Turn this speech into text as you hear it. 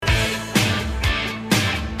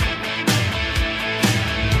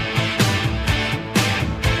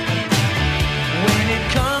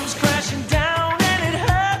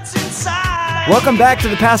Welcome back to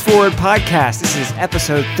the Pass Forward Podcast. This is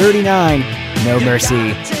episode 39, No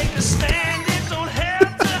Mercy.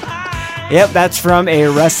 Yep, that's from a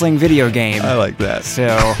wrestling video game. I like that. So,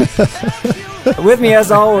 with me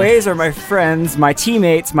as always are my friends, my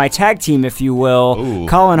teammates, my tag team, if you will, Ooh.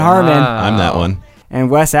 Colin Harmon. I'm that one. And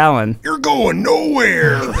Wes Allen. You're going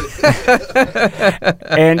nowhere.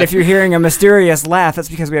 And if you're hearing a mysterious laugh, that's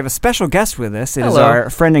because we have a special guest with us. It is Hello. our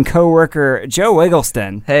friend and co-worker, Joe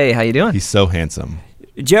Wiggleston. Hey, how you doing? He's so handsome.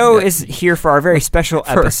 Joe is here for our very special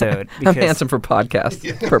episode. I'm handsome for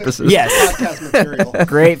podcast purposes. Yes. Podcast material.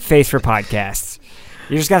 Great face for podcasts.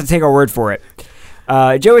 You just got to take our word for it.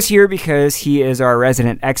 Joe is here because he is our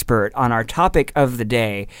resident expert on our topic of the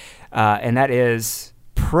day, and that is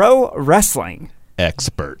pro wrestling.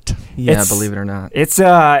 Expert. Yeah, It's- believe it or not. It's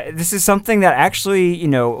this is something that actually,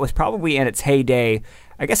 was probably in its heyday,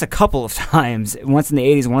 I guess a couple of times, once in the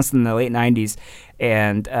 80s, once in the late 90s,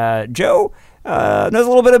 and Joe knows a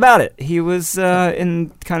little bit about it. He was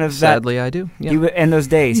in kind of Sadly, I do. that. Yeah. In those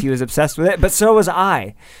days, he was obsessed with it, but so was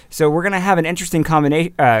I. So we're going to have an interesting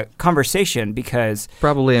conversation because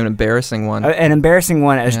Probably an embarrassing one. an embarrassing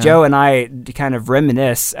one as Yeah. Joe and I kind of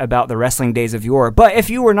reminisce about the wrestling days of yore. But if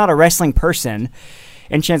you were not a wrestling person,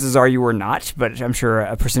 and chances are you were not, but I'm sure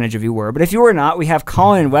a percentage of you were. But if you were not, we have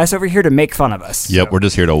Colin and Wes over here to make fun of us. Yep, we're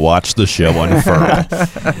just here to watch the show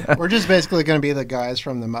unfurl. We're just basically going to be the guys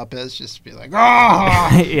from the Muppets, just be like,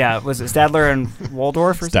 ah! Yeah, was it Stadler and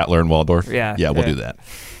Waldorf? Or Statler and Waldorf. Yeah. Yeah, we'll Yeah. do that.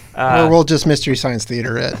 Or we'll just Mystery Science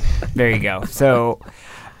Theater it. There you go. So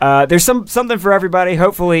there's something for everybody,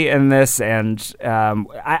 hopefully, in this. And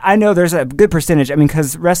I know there's a good percentage. I mean,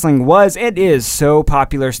 because wrestling was and is so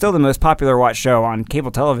popular, still the most popular watched show on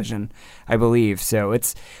cable television, I believe. So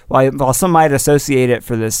it's while some might associate it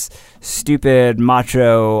for this stupid,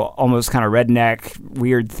 macho, almost kind of redneck,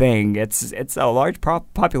 weird thing, it's a large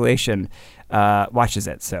population watches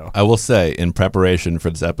it. So I will say, in preparation for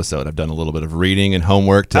this episode, I've done a little bit of reading and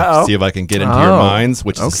homework to Uh-oh. see if I can get into your Oh, minds,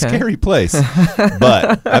 which is a okay. scary place.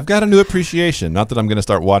 But I've got a new appreciation. Not that I'm going to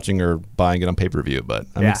start watching or buying it on pay-per-view, but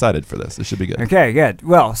I'm Yeah. excited for this. It should be good. okay, good.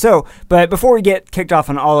 Well, but before we get kicked off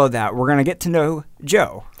on all of that, we're gonna get to know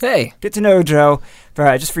Joe. Hey. Get to know Joe,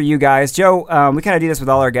 just for you guys. Joe, we kind of do this with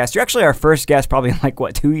all our guests. You're actually our first guest probably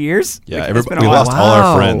in 2 years? Yeah, It's been a we while. lost all our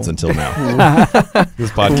Wow. friends until now.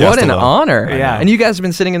 This podcast What an alone. honor. Yeah. And you guys have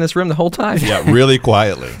been sitting in this room the whole time. Yeah, really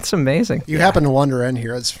quietly. It's amazing. You happen to wander in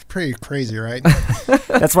here. It's pretty crazy, right?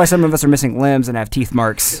 That's why some of us are missing limbs and have teeth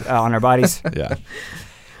marks on our bodies. Yeah.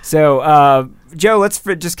 So, Joe, let's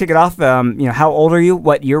just kick it off. How old are you?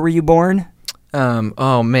 What year were you born?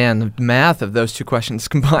 Oh, man. The math of those two questions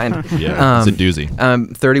combined. Yeah, it's a doozy. I'm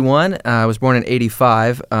 31. I was born in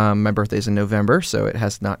 85. My birthday's in November, so it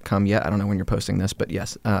has not come yet. I don't know when you're posting this, but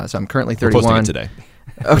yes. So I'm currently We're 31. posting it today.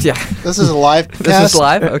 Oh, yeah. This is a live This cast. is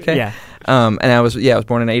live? Okay. Yeah. And I was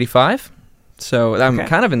born in 85. So I'm Okay.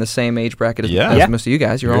 kind of in the same age bracket as, Yeah. as Yeah. most of you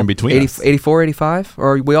guys. You're all in between 80, us. 84, 85?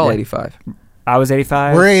 Or are we all Yeah. 85? I was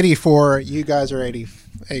 85. We're 84. You guys are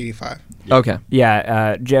 85. Okay.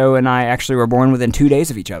 Yeah, Joe and I actually were born within 2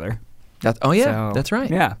 days of each other. Oh, yeah. So, That's right.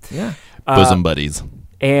 Yeah. Yeah. Bosom buddies.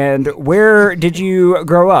 And where did you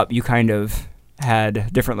grow up? You kind of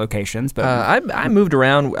had different locations, but I moved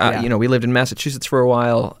around. Yeah. We lived in Massachusetts for a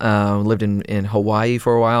while. Lived in Hawaii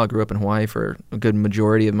for a while. I grew up in Hawaii for a good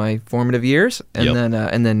majority of my formative years, and Yep.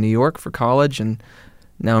 then New York for college, and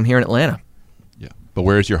now I'm here in Atlanta. Yeah. But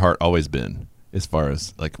where's your heart always been as far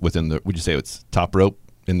as within the, would you say it's top rope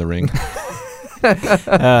in the ring?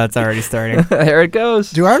 it's already starting. There it goes.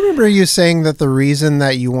 Do I remember you saying that the reason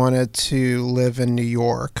that you wanted to live in New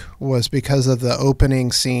York was because of the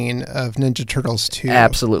opening scene of Ninja Turtles 2?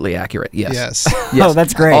 Absolutely accurate. Yes. Yes. Yes. Oh,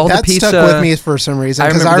 that's great. All the That pizza. stuck with me for some reason I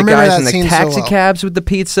because remember, I remember the guys that in the scene taxi so well. cabs with the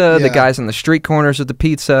pizza, the Yeah. guys on the street corners with the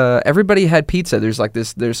pizza. Everybody had pizza. There's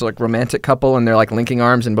romantic couple and they're linking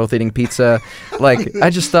arms and both eating pizza. I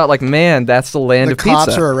just thought man, that's the land The of cops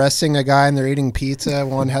pizza. are arresting a guy and they're eating pizza.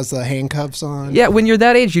 One has the handcuffs on. Yeah, when you're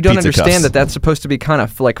that age, you don't Pizza understand cuffs. that that's supposed to be kind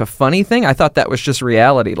of like a funny thing. I thought that was just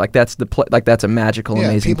reality. That's that's a magical, Yeah,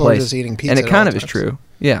 amazing people are place. just eating pizza and it at kind all of is times. true.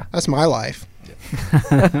 Yeah. That's my life.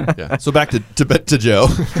 Yeah. So back to Joe.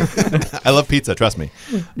 I love pizza, trust me.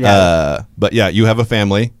 Yeah. But yeah, you have a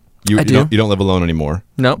family. I You do. don't live alone anymore.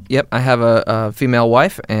 No. Yep. I have a female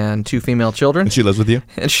wife and 2 female children, And she lives with you?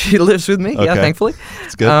 and she lives with me. Yeah, Okay. thankfully.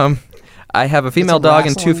 It's good. I have a female It's a dog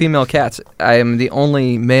and 2 wrestling- female cats. I am the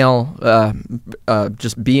only male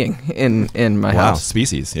just being in my Wow, house.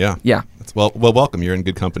 species, yeah. Yeah, It's, well, welcome. You're in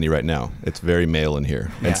good company right now. It's very male in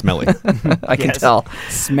here and smelly. I can Yes. tell.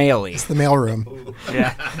 Smelly. The mailroom.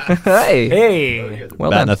 Yeah. Hey, Hey,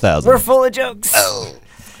 well Batting done. 1,000. we're full of jokes.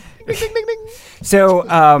 So,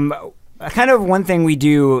 kind of one thing we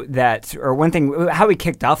do how we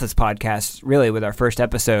kicked off this podcast really with our first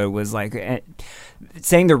episode was like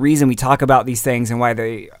saying the reason we talk about these things and why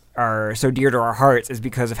they are so dear to our hearts is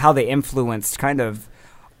because of how they influenced kind of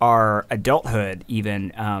our adulthood, even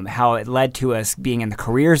how it led to us being in the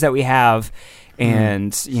careers that we have.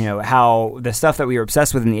 And, how the stuff that we were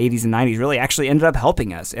obsessed with in the 80s and 90s really actually ended up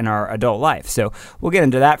helping us in our adult life. So we'll get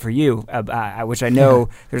into that for you, which I know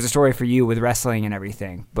there's a story for you with wrestling and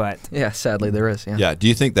everything. But Yeah, sadly there is. Yeah. Yeah. Do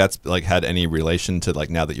you think that's like had any relation to like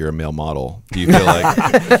now that you're a male model? Do you feel like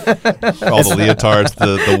all the leotards,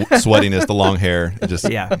 the sweatiness, the long hair?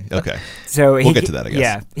 Yeah. Okay. So we'll get to that, I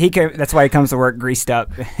guess. Yeah. That's why he comes to work greased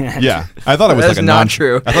up. Yeah. I thought it was That's like not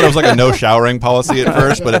true. I thought it was like a no showering policy at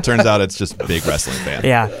first, but it turns out it's just a big wrestling fan.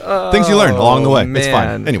 Yeah. Things you learn along the way. Man. It's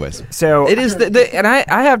fine. Anyways. So It is, and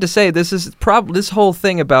I have to say, this whole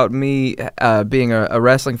thing about me being a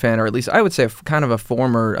wrestling fan, or at least I would say kind of a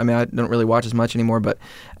former. I mean, I don't really watch as much anymore, but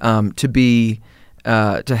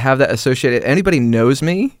to have that associated. Anybody knows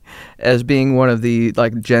me as being one of the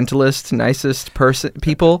like gentlest, nicest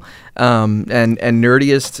people, and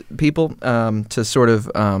nerdiest people. To sort of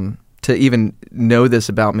to even know this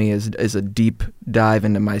about me is a deep dive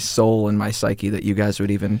into my soul and my psyche that you guys would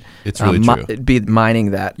even It's really true. be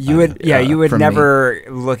mining that. you would from never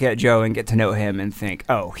look at Joe and get to know him and think,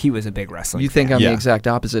 oh, he was a big wrestling You fan. think I'm Yeah. the exact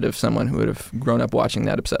opposite of someone who would have grown up watching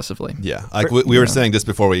that obsessively. Yeah, like we were saying just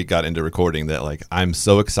before we got into recording that like I'm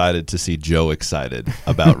so excited to see Joe excited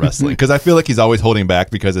about wrestling because I feel like he's always holding back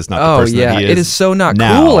because it's not the person that he is. It is so not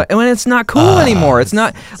now. cool. And when it's not cool anymore, it's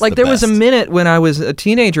not like the there was a best. minute when I was a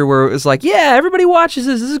teenager where it was like, yeah, everybody watches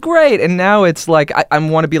this. This is great. And now it's like I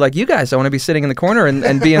want to be like you guys. I want to be sitting in the corner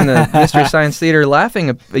and be in the Mystery Science Theater laughing,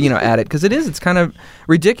 at it because it's kind of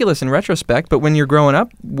ridiculous in retrospect. But when you're growing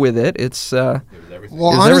up with it, it's Well, There's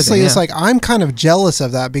honestly, everything, it's yeah. like I'm kind of jealous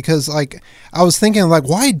of that because like I was thinking like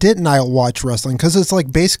why didn't I watch wrestling? Because it's like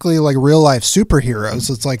basically like real life superheroes.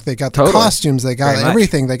 It's like they got the Totally. costumes, they got Very much.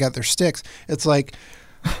 everything, they got their sticks. It's like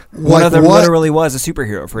One of them what- literally was a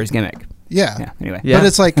superhero for his gimmick. yeah. Yeah. Anyway. Yeah. But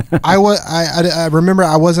it's like I remember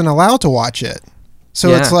I wasn't allowed to watch it. So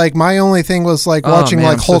Yeah. it's like my only thing was like Oh, watching man,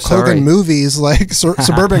 like I'm so Hulk Hogan sorry. movies like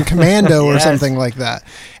Suburban Commando or Yes. something like that.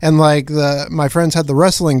 And like my friends had the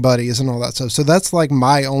wrestling buddies and all that stuff. So that's like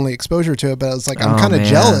my only exposure to it. But it's like I'm Oh, kind of man,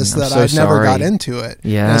 jealous I'm that so I've never got sorry. into it.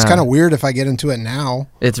 Yeah. And it's kind of weird if I get into it now.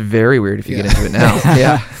 it's very weird if you Yeah. get into it now.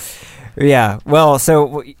 Yeah. Yeah. Well,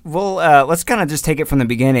 so we'll let's kind of just take it from the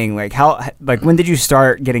beginning. Like when did you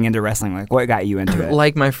start getting into wrestling? Like what got you into it?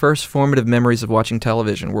 Like my first formative memories of watching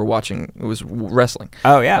television was wrestling.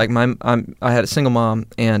 Oh yeah. Like I had a single mom,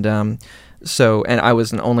 and and I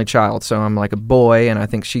was an only child, so I'm like a boy, and I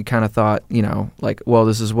think she kind of thought, like, well,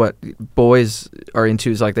 this is what boys are into,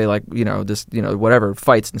 is like they like, this, whatever,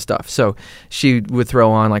 fights and stuff. So she would throw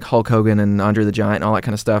on like Hulk Hogan and Andre the Giant and all that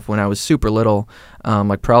kind of stuff when I was super little,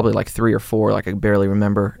 like probably like 3 or 4, like I barely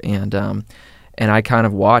remember, and I kind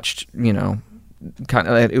of watched,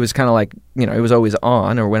 it was kind of like, it was always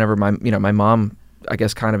on, or whenever my mom, I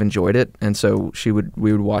guess, kind of enjoyed it, and so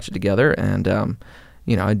we would watch it together, and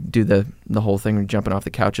I'd do the whole thing, jumping off the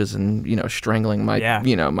couches and strangling my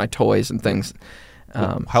my toys and things.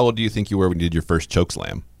 How old do you think you were when you did your first choke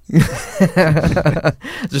slam?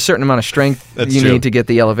 There's a certain amount of strength That's you true. need to get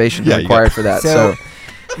the elevation Yeah, you required got- for that. So-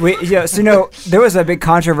 there was a big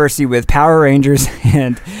controversy with Power Rangers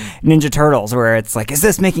and Ninja Turtles where it's like, is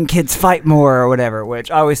this making kids fight more or whatever, which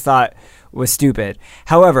I always thought was stupid.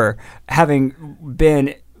 However, having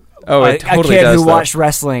been a totally kid does, who though. watched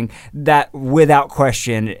wrestling, that without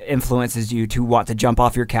question influences you to want to jump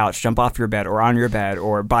off your couch, jump off your bed, or on your bed,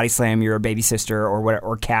 or body slam your baby sister or whatever,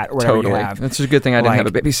 or cat, or whatever Totally. you have. That's a good thing I didn't have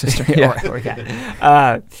a baby sister. Yeah. or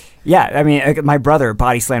cat. Yeah, I mean, my brother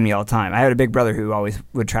body slammed me all the time. I had a big brother who always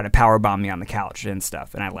would try to power bomb me on the couch and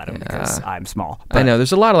stuff, and I let him because I'm small. I know.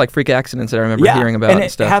 There's a lot of like freak accidents that I remember hearing about and and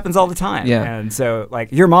it stuff. happens all the time. Yeah. And so,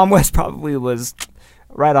 like, your mom probably was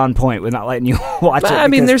right on point with not letting you watch it. I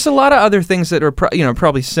mean, because- there's a lot of other things that are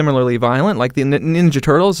probably similarly violent, like the Ninja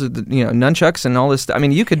Turtles, nunchucks and all this stuff. I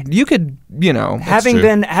mean, you could Having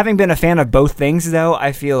true. been a fan of both things, though,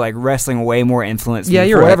 I feel like wrestling way more influenced me. Yeah,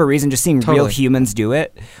 you're for right. whatever reason, just seeing real Totally. humans do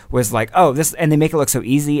it was like, oh, this, and they make it look so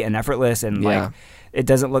easy and effortless, and Yeah. like it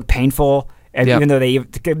doesn't look painful. And Yep. even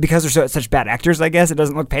though because they're such bad actors, I guess it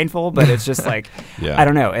doesn't look painful, but it's just like, Yeah. I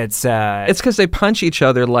don't know. It's because they punch each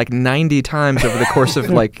other like 90 times over the course of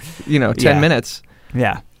 10 Yeah. minutes.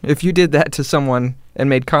 yeah. If you did that to someone and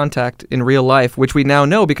made contact in real life, which we now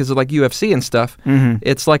know because of like UFC and stuff, Mm-hmm.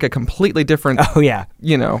 it's like a completely different, Oh yeah.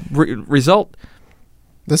 result.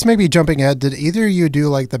 This may be jumping ahead. Did either of you do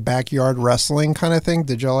like the backyard wrestling kind of thing?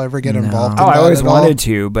 Did y'all ever get involved in Oh, that I always at all? wanted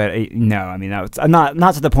to, but no. I mean, that was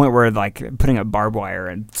not to the point where like putting up barbed wire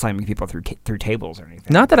and slamming people through tables or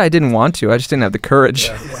anything. Not that I didn't want to. I just didn't have the courage.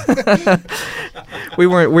 we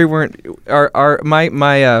weren't.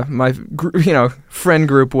 My friend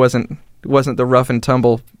group wasn't the rough and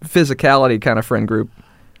tumble physicality kind of friend group.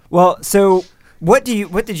 Well, so what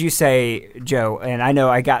did you say, Joe? And I know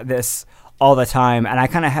I got this all the time, and I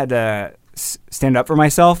kind of had to stand up for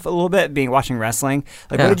myself a little bit, watching wrestling.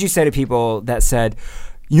 Like, Yeah. what did you say to people that said,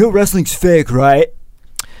 wrestling's fake, right?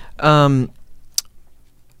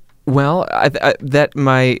 Well, I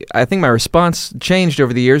think my response changed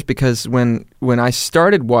over the years because when I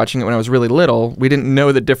started watching it when I was really little, we didn't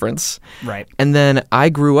know the difference. Right. And then I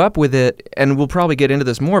grew up with it, and we'll probably get into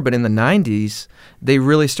this more, but in the 90s, they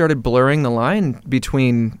really started blurring the line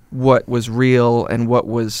between what was real and what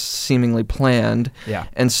was seemingly planned. Yeah.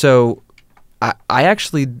 And so I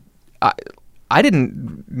actually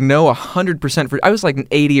didn't know 100% I was like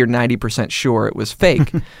 80 or 90% sure it was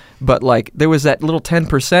fake. But like there was that little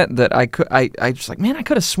 10% that I just like, man, I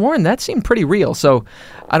could have sworn that seemed pretty real. So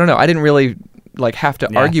I don't know. I didn't really like have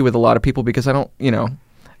to argue with a lot of people because I don't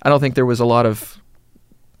think there was a lot of,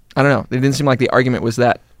 I don't know. It didn't seem like the argument was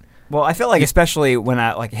that. Well, I feel like especially when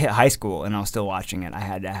I like hit high school and I was still watching it, I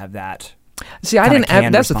had to have that. See, I didn't.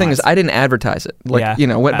 That's the thing is, I didn't advertise it. Like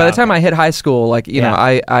by the time I hit high school, like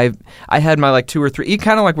I had my like 2 or 3,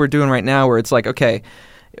 kind of like we're doing right now, where it's like okay,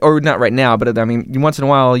 or not right now, but I mean, once in a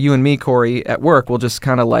while, you and me, Corey, at work, we'll just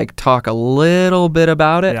kind of like talk a little bit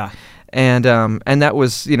about it. Yeah. And that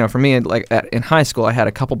was, for me, like in high school, I had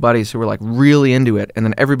a couple buddies who were like really into it, and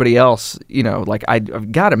then everybody else, like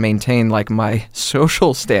I've got to maintain like my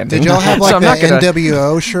social standing. Did y'all have like So I'm the not gonna-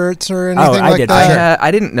 NWO shirts or anything I like did. that?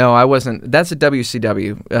 I didn't know. I wasn't. That's a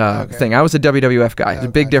WCW thing. I was a WWF guy. It's a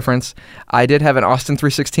big difference. I did have an Austin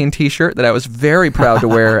 316 T-shirt that I was very proud to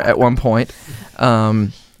wear at one point.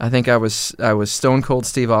 I think I was Stone Cold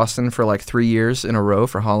Steve Austin for like 3 years in a row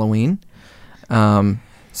for Halloween.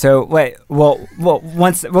 So wait, well,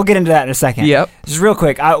 once we'll get into that in a second. Yep. Just real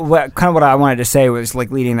quick, what I wanted to say was like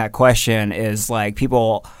leading that question is like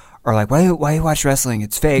people are like, why you watch wrestling?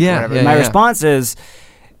 It's fake. Yeah, whatever. yeah, My yeah. response is,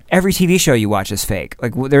 every TV show you watch is fake.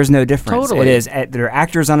 Like there's no difference. Totally. It is. There are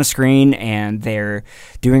actors on a screen and they're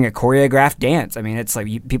doing a choreographed dance. I mean, it's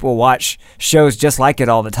like people watch shows just like it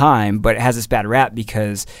all the time, but it has this bad rap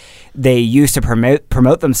because they used to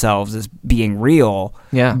promote themselves as being real.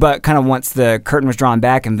 Yeah. But kind of once the curtain was drawn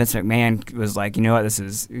back and Vince McMahon was like, you know what,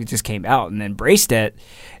 it just came out and embraced it.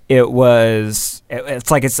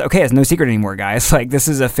 It's like, it's okay. It's no secret anymore, guys. Like this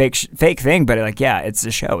is a fake thing, but like, yeah, it's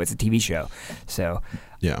a show. It's a TV show. So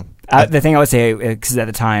Yeah. the thing I would say, because at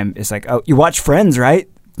the time, it's like, oh, you watch Friends, right?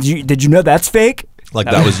 Did you know that's fake? Like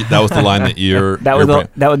that was the line that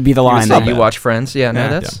that would be the line That that you watch Friends. Yeah, no, Yeah.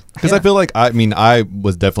 that's because I feel like I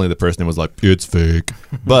was definitely the person who was like it's fake,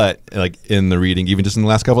 but like in the reading, even just in the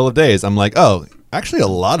last couple of days, I'm like, oh, actually a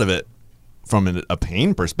lot of it from a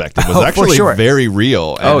pain perspective was Oh, for actually sure. very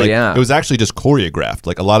real. And Oh, like, yeah. it was actually just choreographed.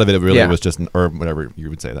 Like a lot of it really Yeah. was just, or whatever you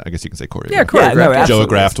would say that. I guess you can say choreographed. yeah, choreographed. no, absolutely.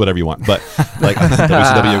 Joe-graphed, whatever you want, but like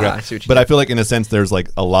WCW I graph. see what you But mean. I feel like in a sense there's like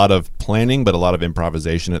a lot of planning, but a lot of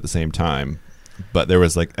improvisation at the same time. But there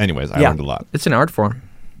was like, anyways, I Yeah. learned a lot. It's an art form.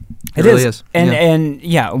 It really is. And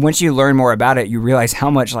once you learn more about it, you realize how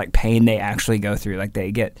much like pain they actually go through. Like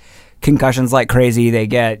they get concussions like crazy. They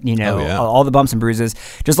get Oh, yeah. all the bumps and bruises.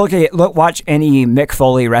 Just watch any Mick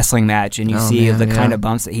Foley wrestling match, and you see man, the kind yeah. of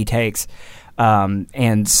bumps that he takes. And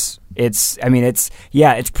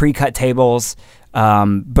it's pre-cut tables.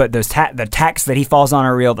 But the tacks that he falls on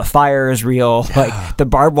are real. The fire is real. Like the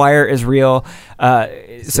barbed wire is real.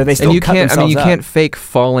 So they still And you cut can't. I mean, themselves you up. can't fake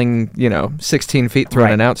falling. 16 feet through an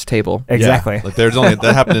Right. announce table. Exactly. Yeah. Like there's only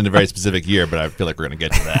that happened in a very specific year, but I feel like we're gonna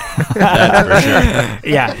get to that. That's for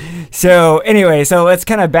sure. Yeah. So anyway, so let's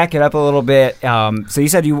kind of back it up a little bit. So you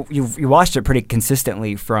said you watched it pretty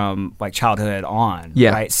consistently from like childhood on.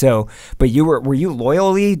 Yeah. Right. So, but were you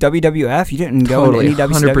loyally WWF? You didn't go Totally, into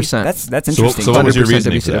any WCW? 100%. That's So, interesting. so what was your 100%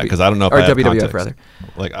 reasoning for that? Because I don't know if or I have WWF context. rather.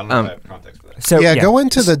 Like I don't know if I have context for that. So yeah, go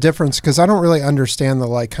into the difference because I don't really understand the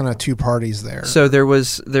like kind of two parties there. So there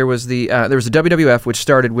was the WWF, which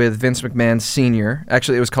started with Vince McMahon Sr.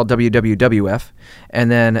 Actually, it was called WWF,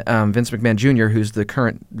 and then Vince McMahon Jr., who's the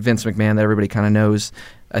current Vince McMahon that everybody kind of knows.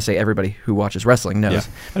 I say everybody who watches wrestling knows.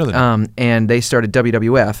 Yeah, I know that. And they started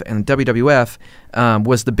WWF, and WWF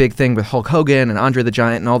was the big thing with Hulk Hogan and Andre the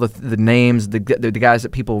Giant and all the names, the guys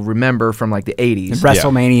that people remember from like the 80s.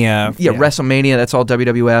 WrestleMania. Yeah, WrestleMania, that's all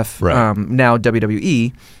WWF, Right. now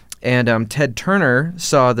WWE. And Ted Turner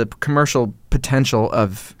saw the commercial potential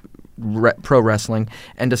of pro wrestling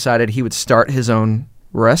and decided he would start his own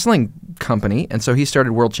wrestling company, and so he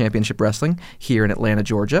started World Championship Wrestling here in Atlanta,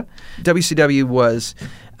 Georgia. WCW was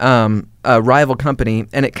a rival company,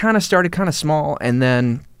 and it kind of started kind of small, and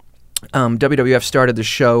then WWF started the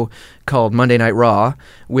show called Monday Night Raw,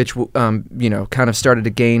 which kind of started to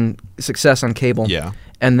gain success on cable. Yeah.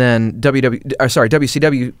 And then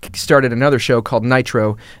WCW started another show called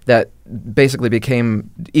Nitro that basically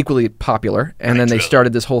became equally popular. And then they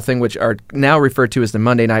started this whole thing, which are now referred to as the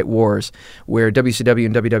Monday Night Wars, where WCW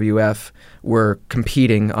and WWF were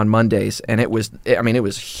competing on Mondays. And it was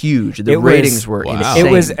huge. The ratings were insane.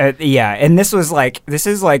 It was, and this is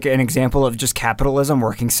like an example of just capitalism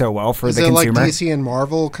working so well for the consumer. Is it like DC and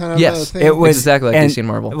Marvel kind of a thing? It was exactly like DC and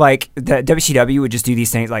Marvel. Like the WCW would just do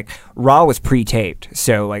these things. Like Raw was pre-taped,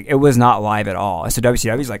 so like it was not live at all. So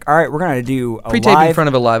WCW's like, all right, we're gonna do a pre-taped live in front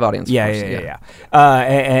of a live audience. Yeah.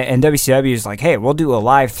 And WCW is like, hey, we'll do a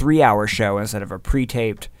live 3-hour show instead of a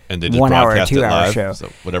pre-taped and they just 1 hour or broadcast 2 it hour live, show. so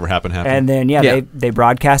whatever happened. And then they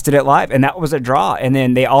broadcasted it live, and that was a draw. And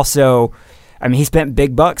then they also, he spent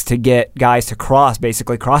big bucks to get guys to cross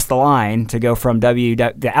the line to go from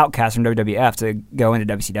the outcast from WWF to go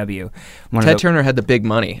into WCW. Ted Turner had the big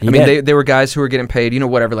money. Did. They were guys who were getting paid,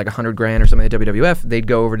 whatever, like $100,000 or something at WWF. They'd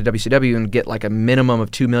go over to WCW and get like a minimum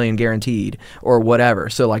of $2 million guaranteed or whatever.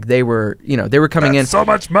 So like they were coming in. So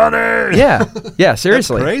much money. Yeah,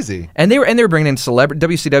 seriously. That's crazy. And they were bringing in celebrity.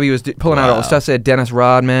 WCW was pulling out all the stuff. They had Dennis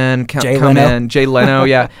Rodman, Jay Leno,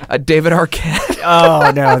 David Arquette.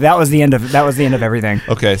 Oh no, that was the end of everything.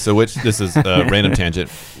 Okay, so this is a random tangent.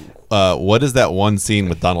 What is that one scene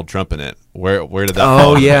with Donald Trump in it? Where did that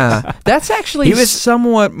fall? Oh, yeah. That's actually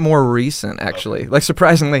somewhat more recent, actually. Like,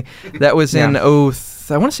 surprisingly, that was in I want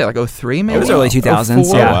to say like 03 maybe? It was early 2000s,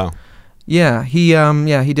 04. yeah. Wow. Yeah,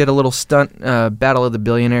 he did a little stunt, Battle of the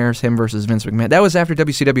Billionaires, him versus Vince McMahon. That was after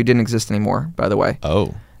WCW didn't exist anymore, by the way.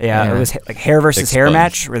 Oh. Yeah, it was like hair versus hair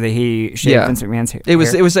match where he shaved Vince McMahon's hair. It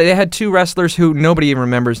was they had two wrestlers who nobody even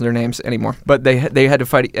remembers their names anymore, but they had to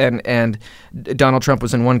fight, and Donald Trump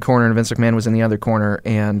was in one corner and Vince McMahon was in the other corner,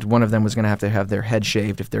 and one of them was going to have their head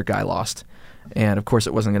shaved if their guy lost. And of course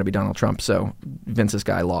it wasn't going to be Donald Trump, so Vince's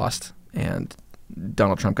guy lost, and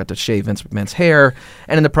Donald Trump got to shave Vince McMahon's hair,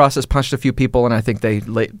 and in the process punched a few people, and I think they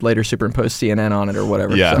later superimposed CNN on it or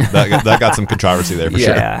whatever. Yeah, so. that got some controversy there for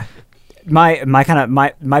sure. Yeah. My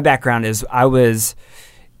background is I was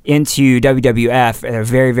into WWF at a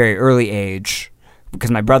very, very early age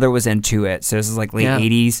because my brother was into it. So this is like late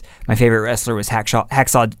 80s. My favorite wrestler was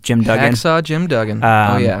Hacksaw Jim Duggan. Hacksaw Jim Duggan.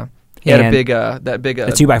 He had a big that big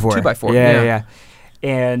 2x4. 2x4. Yeah.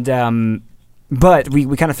 And but we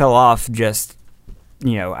kind of fell off just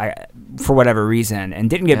for whatever reason and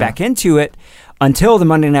didn't get back into it until the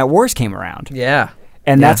Monday Night Wars came around. Yeah.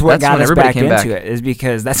 And that's what got us back into it, is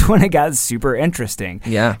because that's when it got super interesting.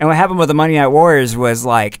 Yeah. And what happened with the Monday Night Wars was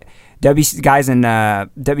like guys in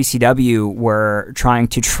WCW were trying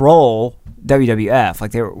to troll WWF.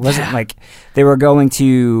 Like they were going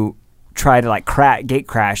to try to like gate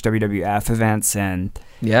crash WWF events and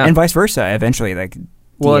vice versa. Eventually, like.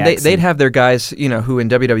 Well, they'd have their guys, who in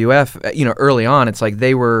WWF, early on, it's like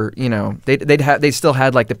they were, they still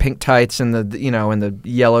had like the pink tights and and the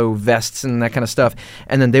yellow vests and that kind of stuff,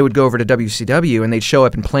 and then they would go over to WCW and they'd show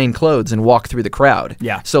up in plain clothes and walk through the crowd.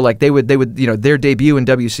 Yeah. So like they would, their debut in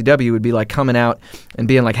WCW would be like coming out and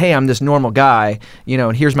being like, hey, I'm this normal guy,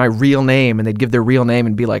 and here's my real name, and they'd give their real name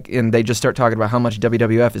and be like, and they just start talking about how much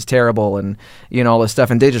WWF is terrible and all this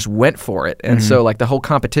stuff, and they just went for it, and so like the whole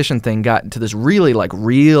competition thing got into this really like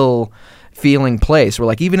real feeling place where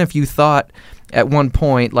like even if you thought at one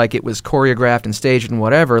point like it was choreographed and staged and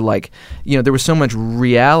whatever, like there was so much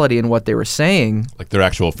reality in what they were saying, like their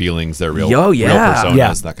actual feelings, their real real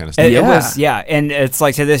personas, that kind of stuff. It was, and it's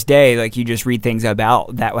like to this day, like you just read things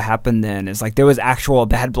about that what happened then. It's like there was actual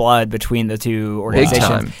bad blood between the two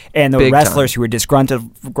organizations, and the wrestlers who were disgruntled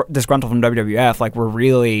from WWF like were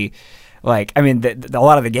really. Like, I mean, a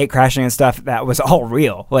lot of the gate crashing and stuff, that was all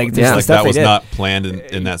real. Like, the stuff that was not planned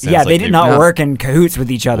in that sense. Yeah, they did not work in cahoots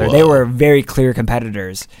with each other. Whoa. They were very clear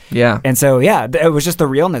competitors. Yeah. And so, it was just the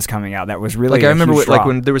realness coming out that was really like, I remember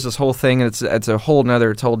when there was this whole thing, and it's a whole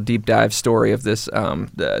deep dive story of this,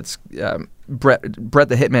 Bret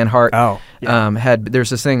the Hitman Hart there's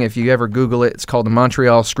this thing, if you ever Google it, it's called the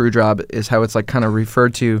Montreal Screwjob is how it's like kind of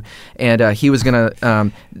referred to, and he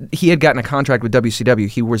had gotten a contract with WCW.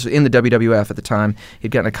 He was in the WWF at the time.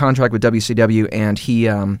 He'd gotten a contract with WCW, and he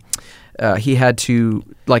had to,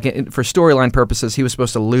 like, for storyline purposes, he was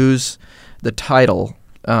supposed to lose the title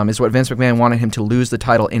is what Vince McMahon wanted him to lose the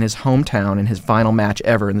title in his hometown in his final match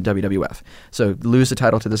ever in the WWF. So lose the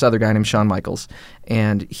title to this other guy named Shawn Michaels,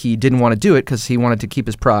 and he didn't want to do it because he wanted to keep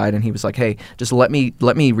his pride, and he was like, "Hey, just let me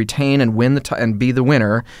retain and win and be the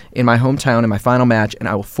winner in my hometown in my final match, and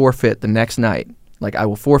I will forfeit the next night. Like I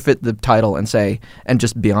will forfeit the title and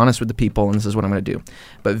just be honest with the people, and this is what I'm going to do."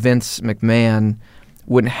 But Vince McMahon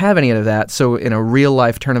wouldn't have any of that. So in a real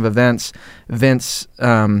life turn of events, Vince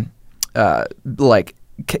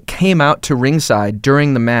came out to ringside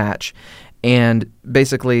during the match and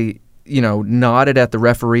basically, nodded at the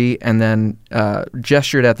referee and then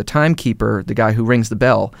gestured at the timekeeper, the guy who rings the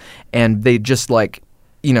bell, and they just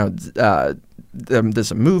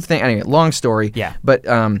there's a move thing. Anyway, long story. Yeah. But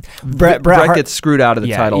Bret Hart gets screwed out of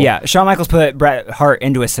the title. Yeah. Shawn Michaels put Bret Hart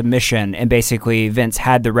into a submission, and basically Vince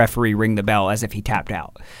had the referee ring the bell as if he tapped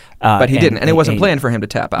out. But he didn't, and it wasn't planned for him to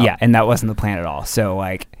tap out. Yeah, and that wasn't the plan at all. So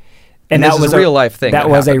and that was a real life thing. That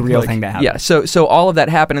was a real thing that happened. Yeah. So all of that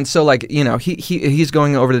happened, and so he's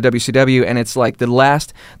going over to WCW, and it's like the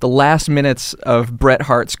last minutes of Bret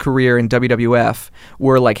Hart's career in WWF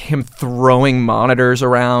were like him throwing monitors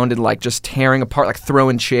around and like just tearing apart, like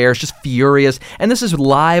throwing chairs, just furious. And this is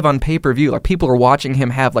live on pay-per-view. Like people are watching him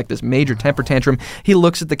have like this major temper tantrum. He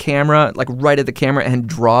looks at the camera, like right at the camera, and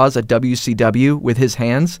draws a WCW with his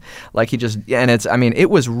hands. Like it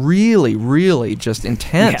was really, really just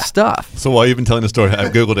intense stuff. So while you've been telling the story,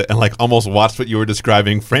 I've Googled it and like almost watched what you were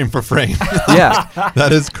describing frame for frame. Yeah.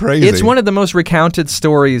 That is crazy. It's one of the most recounted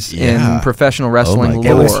stories in professional wrestling lore.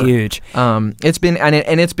 It was huge. It's been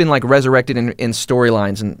it's been like resurrected in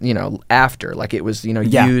storylines and after, like it was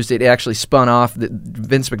used. It actually spun off. That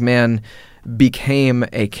Vince McMahon became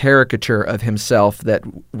a caricature of himself that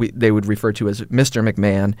they would refer to as Mr.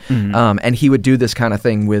 McMahon, and he would do this kind of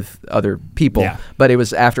thing with other people. Yeah. But it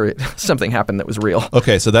was after something happened that was real.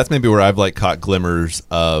 Okay, so that's maybe where I've like caught glimmers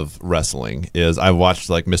of wrestling. Is I've watched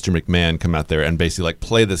like Mr. McMahon come out there and basically like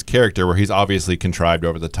play this character where he's obviously contrived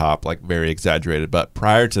over the top, like very exaggerated. But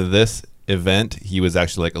prior to this event, he was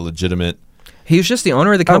actually like a legitimate. He was just the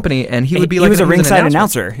owner of the company, and he would be like... He was a ringside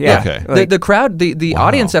announcer. Yeah. Okay. The crowd, the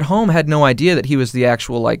audience at home had no idea that he was the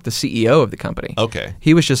actual, like, the CEO of the company. Okay.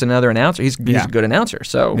 He was just another announcer. He's a good announcer,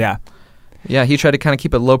 so... Yeah, he tried to kind of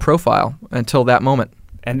keep a low profile until that moment.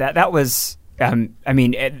 And that was...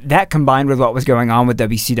 that combined with what was going on with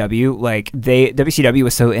WCW, like WCW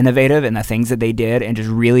was so innovative in the things that they did and just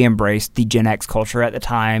really embraced the Gen X culture at the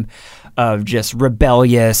time of just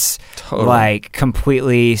rebellious, like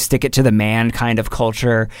completely stick it to the man kind of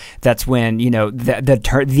culture. That's when,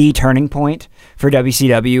 the turning point for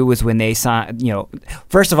WCW was when they signed,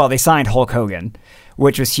 first of all, they signed Hulk Hogan,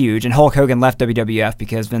 which was huge. And Hulk Hogan left WWF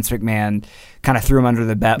because Vince McMahon kind of threw him under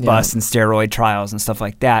the bus in steroid trials and stuff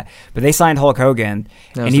like that. But they signed Hulk Hogan,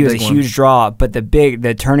 and he was a huge draw. But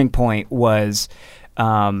the turning point was,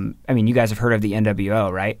 you guys have heard of the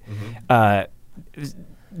NWO, right? Mm-hmm.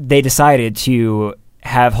 They decided to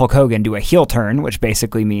have Hulk Hogan do a heel turn, which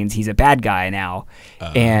basically means he's a bad guy now,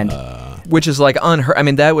 and which is like unheard. I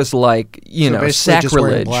mean, that was like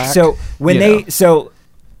sacrilege. So when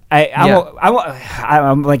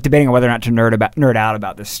I'm like debating on whether or not to nerd out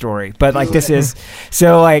about this story, but like this is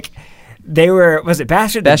so like. They were, was it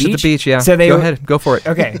Bash at the Beach? Bash at the Beach, yeah. So go ahead, go for it.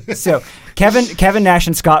 Okay, so Kevin Nash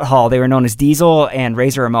and Scott Hall, they were known as Diesel and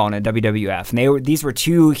Razor Ramon at WWF, and these were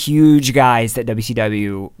two huge guys that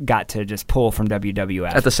WCW got to just pull from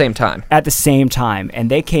WWF at the same time. At the same time,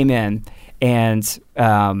 and they came in and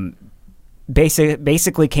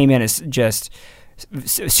basically came in as just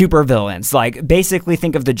super villains. Like basically,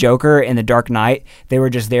 think of the Joker in The Dark Knight. They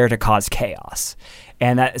were just there to cause chaos.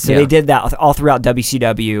 And they did that all throughout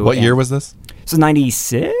WCW. What year was this? So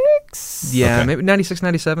 96? Yeah, maybe 96,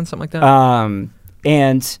 97, something like that.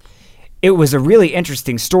 And it was a really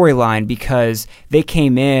interesting storyline because they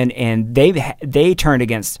came in and they turned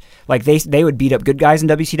against, like they would beat up good guys in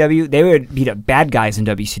WCW, they would beat up bad guys in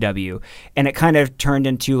WCW, and it kind of turned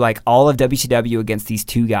into like all of WCW against these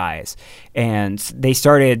two guys. And they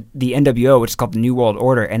started the NWO, which is called the New World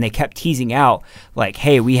Order, and they kept teasing out like,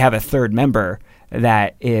 hey, we have a third member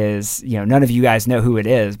that is, none of you guys know who it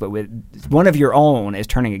is, but one of your own is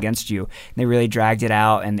turning against you. And they really dragged it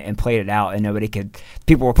out and played it out, and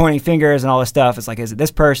people were pointing fingers and all this stuff. It's like, is it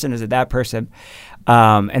this person? Is it that person?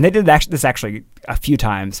 And they did this actually a few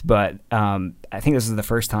times, but I think this was the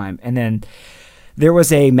first time. And then there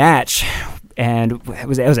was a match, and it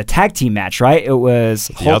was a tag team match, right? It was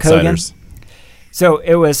the Hulk Outsiders. Hogan. So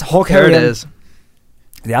it was Hulk there Hogan. It is.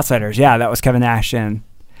 The Outsiders, yeah, that was Kevin Nash and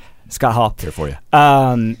Scott Hall. Here for you.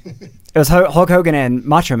 It was Hulk Hogan and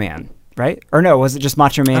Macho Man, right? Or no, was it just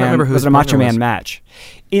Macho Man? I don't remember who was it a Macho Man match?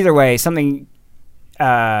 Either way, something.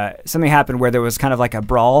 something happened where there was kind of like a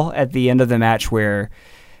brawl at the end of the match where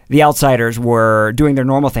the Outsiders were doing their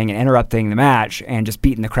normal thing and interrupting the match and just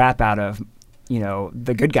beating the crap out of,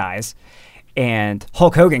 the good guys. And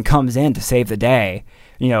Hulk Hogan comes in to save the day.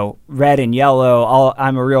 Red and yellow,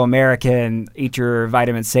 I'm a real American, eat your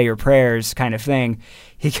vitamins, say your prayers kind of thing.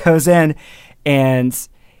 He goes in and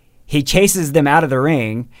he chases them out of the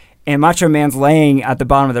ring, and Macho Man's laying at the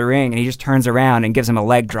bottom of the ring, and he just turns around and gives him a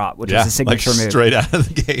leg drop, which is a signature move. Straight out of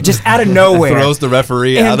the gate. Just out of nowhere. Throws the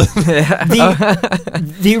referee out of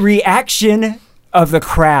the reaction of the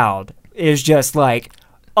crowd is just like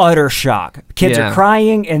utter shock. Kids are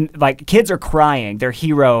crying, and kids are crying. Their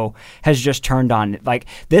hero has just turned on.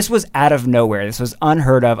 This was out of nowhere. This was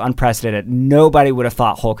unheard of, unprecedented. Nobody would have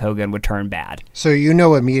thought Hulk Hogan would turn bad. So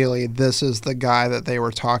immediately this is the guy that they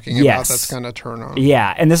were talking about that's going to turn on.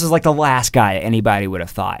 Yeah, and this is the last guy anybody would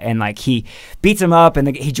have thought. And he beats him up,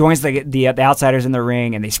 and he joins the Outsiders in the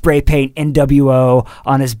ring, and they spray paint NWO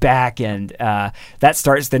on his back, and that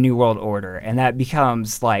starts the New World Order, and that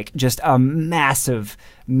becomes just a massive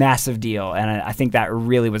deal. And I think that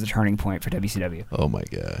really was a turning point for WCW. Oh my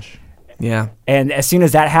gosh. Yeah. And as soon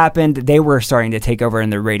as that happened, they were starting to take over in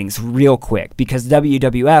their ratings real quick because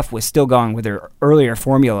WWF was still going with their earlier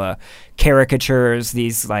formula, caricatures,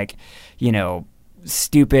 these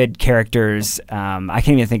stupid characters. I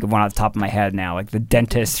can't even think of one off the top of my head now, like the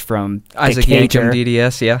dentist from Isaac Decatur. Yankem,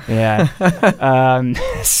 DDS,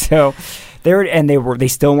 Yeah. So they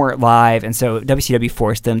still weren't live, and so WCW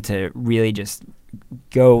forced them to really just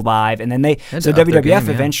go live, and then WWF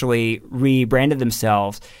eventually rebranded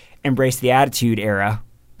themselves, embraced the Attitude Era,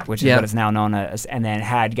 which is what it's now known as, and then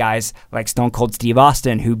had guys like Stone Cold Steve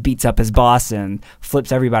Austin, who beats up his boss and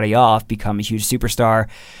flips everybody off, become a huge superstar.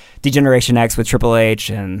 Degeneration X with Triple H,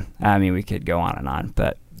 and we could go on and on,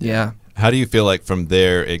 but yeah. How do you feel like from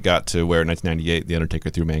there it got to where in 1998 The Undertaker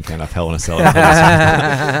threw Mankind off Hell in a Cell?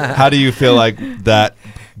 How do you feel like that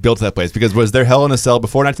built to that place? Because was there Hell in a Cell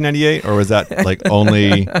before 1998, or was that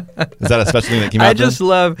is that a special thing that came out? I just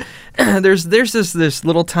love there's this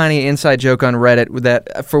little tiny inside joke on Reddit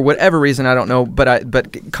that for whatever reason I don't know,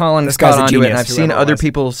 but Colin has got onto it, and I've seen other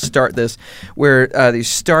people start this where they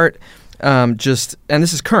start. And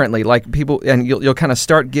this is currently people, and you'll kind of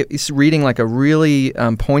start reading a really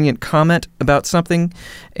poignant comment about something,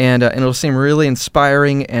 and it'll seem really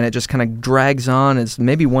inspiring, and it just kind of drags on. It's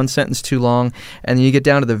maybe one sentence too long, and then you get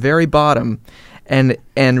down to the very bottom, and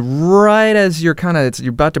right as you're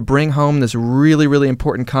about to bring home this really, really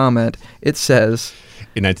important comment, it says.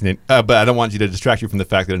 In 1980, but I don't want you to distract you from the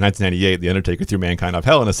fact that in 1998, The Undertaker threw Mankind off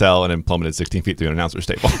Hell in a Cell and then plummeted 16 feet through an announcer's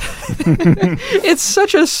table. It's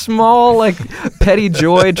such a small, petty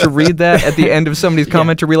joy to read that at the end of somebody's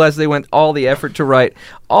comment, to realize they went all the effort to write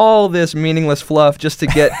all this meaningless fluff just to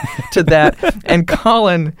get to that. And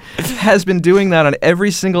Colin has been doing that on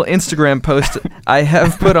every single Instagram post I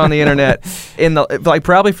have put on the internet in the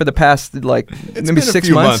probably for the past maybe 6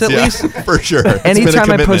 months at least. For sure.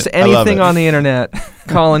 Anytime I post anything on the internet,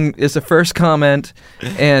 Colin is the first comment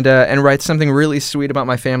and writes something really sweet about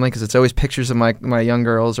my family, because it's always pictures of my young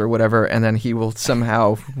girls or whatever, and then he will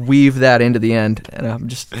somehow weave that into the end, and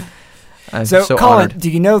I'm so Colin, honored. do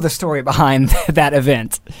you know the story behind that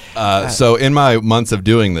event? So in my months of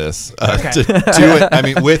doing this,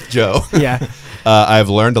 with Joe, I've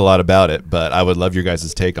learned a lot about it, but I would love your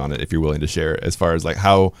guys' take on it if you're willing to share, as far as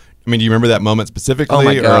how. Do you remember that moment specifically? Oh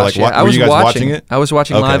my gosh, were you guys watching it? I was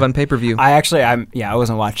watching live on pay-per-view. I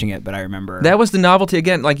wasn't watching it, but I remember. That was the novelty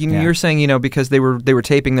again. You're saying, because they were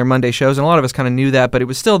taping their Monday shows, and a lot of us kind of knew that, but it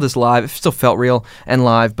was still this live. It still felt real and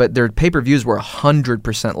live, but their pay-per-views were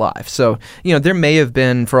 100% live. So, there may have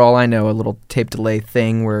been, for all I know, a little tape delay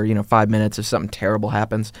thing where, 5 minutes if something terrible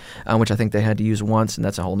happens, which I think they had to use once, and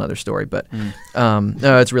that's a whole nother story. But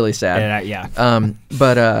no, it's really sad.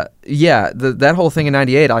 That whole thing in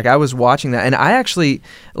 98, I was watching that, and I actually,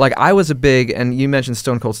 I was a big, and you mentioned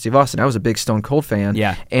Stone Cold Steve Austin, I was a big Stone Cold fan.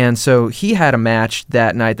 Yeah. And so he had a match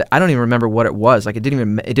that night that I don't even remember what it was. It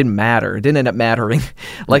didn't matter. It didn't end up mattering.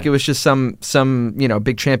 It was just some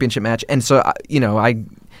big championship match. And so,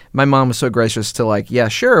 my mom was so gracious to yeah,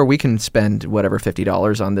 sure, we can spend whatever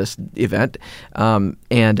 $50 on this event.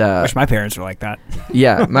 Wish my parents were like that.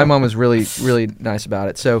 Yeah, my mom was really, really nice about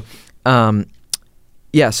it. So,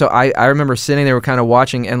 so I remember sitting there, kind of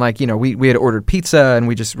watching, and we had ordered pizza, and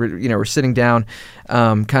we just were sitting down,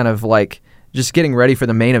 just getting ready for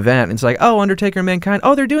the main event. And it's Undertaker and Mankind.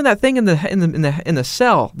 Oh, they're doing that thing in the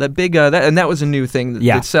cell, that big and that was a new thing,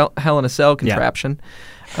 the Hell in a Cell contraption.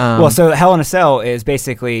 So Hell in a Cell is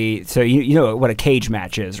basically, so you know what a cage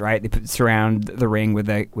match is, right? They surround the ring with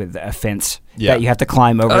a fence that you have to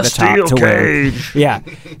climb over the top to win. Yeah.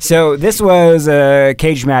 So this was a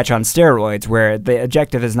cage match on steroids, where the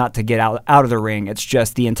objective is not to get out of the ring. It's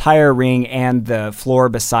just the entire ring and the floor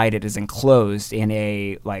beside it is enclosed in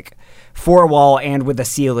a like 4-wall and with a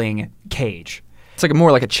ceiling cage. It's like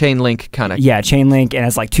more like a chain link kind of. Yeah, chain link, and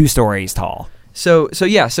it's like 2 stories tall. So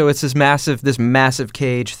it's this massive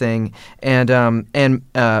cage thing, and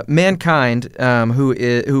Mankind,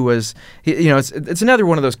 who was, it's another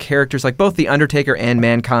one of those characters, like both the Undertaker and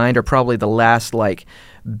Mankind are probably the last like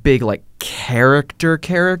big like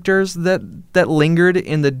characters that lingered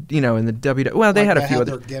in the in the WWE. Well, they like had a few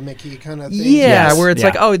other other gimmicky kind of things. Yeah, where it's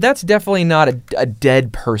like, oh, that's definitely not a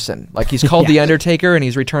dead person. Like he's called the Undertaker and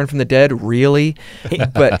he's returned from the dead. Really,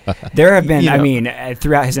 but there have been,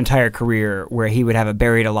 throughout his entire career, where he would have a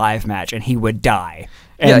buried alive match and he would die.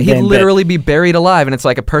 And he'd literally be buried alive, and it's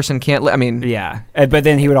like a person can't. But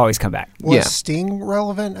then he would always come back. Was Sting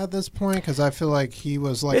relevant at this point? Because I feel like he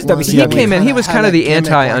was like he came in. He was kind of the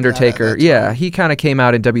anti-Undertaker. He kind of came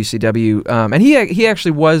out in WCW, and he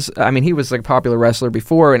actually was. I mean, he was like a popular wrestler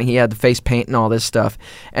before, and he had the face paint and all this stuff.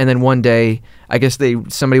 And then one day, I guess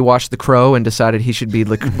somebody watched The Crow and decided he should be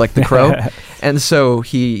like The Crow, and so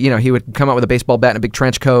he would come out with a baseball bat and a big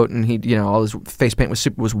trench coat, and he all his face paint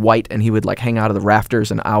was white, and he would like hang out of the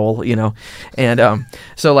rafters, an owl, and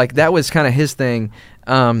so like that was kind of his thing.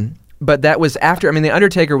 But that was after. I mean, the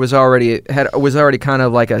Undertaker was already kind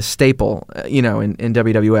of like a staple, in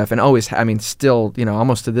WWF, and always. I mean, still,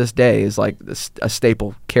 almost to this day is like a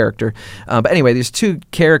staple character. But anyway, these 2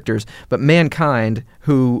 characters. But Mankind,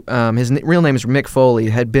 who his real name is Mick Foley,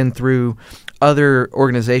 had been through other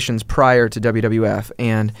organizations prior to WWF,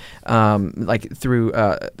 and like through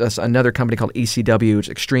another company called ECW, which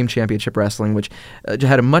is Extreme Championship Wrestling, which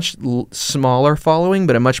had a much smaller following,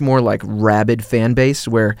 but a much more like rabid fan base,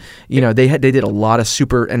 where they did a lot of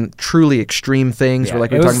super and truly extreme things. Yeah, where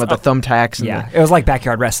like we were talking about the thumbtacks. And it was like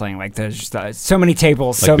backyard wrestling. Like there's just so many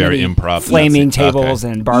tables, like so very many improv flaming tables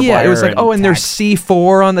and barbed wire. Yeah, it was like and there's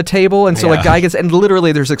C4 on the table, and so like guy gets, and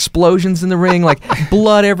literally there's explosions in the ring, like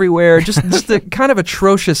blood everywhere, just the kind of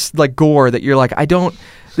atrocious like gore that you're like,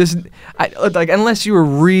 unless you were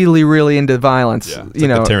really, really into violence, like the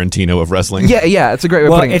Tarantino of wrestling. Yeah, it's a great way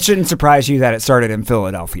of putting it. It shouldn't surprise you that it started in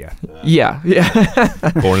Philadelphia. Yeah.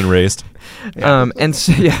 Born and raised.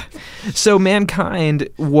 So Mankind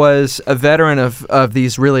was a veteran of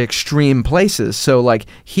these really extreme places. So like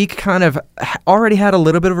he kind of already had a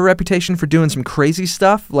little bit of a reputation for doing some crazy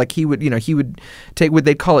stuff. Like he would take would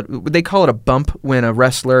they call it a bump when a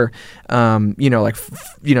wrestler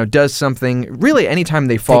does something. Really, anytime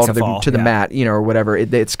they fall to the mat, or whatever,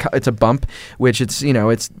 it's a bump, which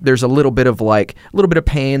there's a little bit of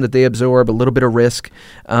pain that they absorb, a little bit of risk,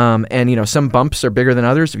 and some bumps are bigger than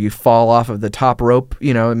others. If you fall off of the top rope,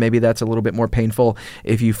 maybe that's a little bit more painful.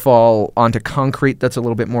 If you fall onto concrete, that's a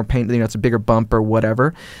little bit more painful. It's a bigger bump or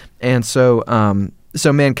whatever. And so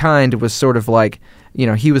Mankind was sort of like,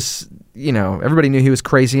 he was, everybody knew he was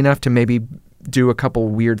crazy enough to maybe do a couple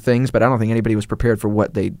weird things, but I don't think anybody was prepared for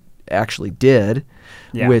what they actually did.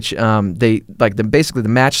 Yeah. Which basically the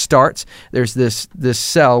match starts. There's this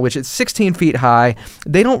cell which is 16 feet high.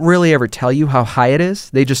 They don't really ever tell you how high it is.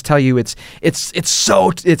 They just tell you it's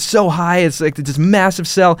so high. It's like this massive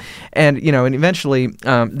cell, and eventually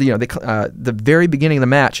the very beginning of the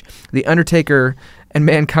match, the Undertaker and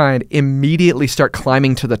Mankind immediately start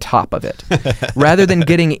climbing to the top of it, rather than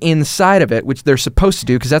getting inside of it, which they're supposed to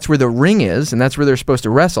do because that's where the ring is and that's where they're supposed to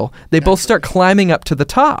wrestle. They both start climbing up to the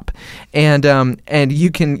top, and you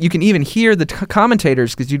can even hear the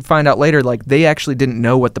commentators, because you'd find out later like they actually didn't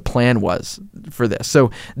know what the plan was for this.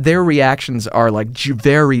 So their reactions are like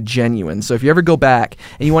very genuine. So if you ever go back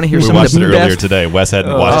and you want to hear some of the best, we watched it earlier today. Wes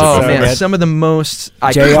hadn't watched it before. Man, some of the most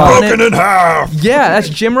iconic. Broken in half. Yeah, that's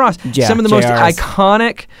Jim Ross. Yeah, some of the most iconic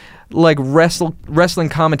like wrestling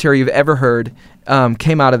commentary you've ever heard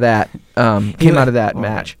came out of that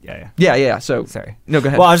match. Yeah. So sorry. No, go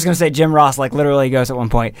ahead. Well, I was just gonna say Jim Ross like literally goes at one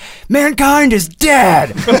point, "Mankind is dead,"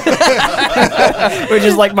 which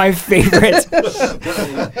is like my favorite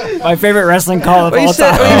wrestling call of all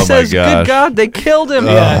time. He says, "Good God, they killed him!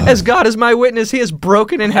 As God is my witness, he is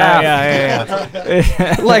broken in half."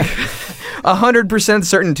 Yeah. Like. 100%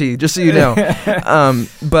 certainty, just so you know.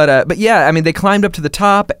 But yeah, I mean, they climbed up to the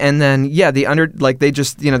top, and then they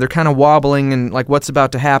just they're kind of wobbling and like what's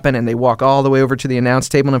about to happen, and they walk all the way over to the announce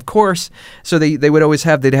table, and of course, so they would always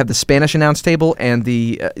they'd have the Spanish announce table and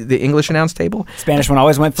the English announce table. Spanish one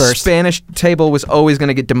always went first. Spanish table was always going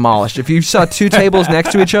to get demolished. If you saw two tables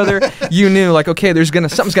next to each other, you knew like, okay,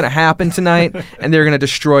 something's gonna happen tonight, and they're gonna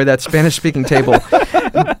destroy that Spanish-speaking table.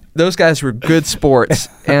 Those guys were good sports,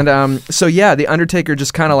 and so yeah, the Undertaker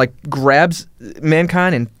just kind of like grabs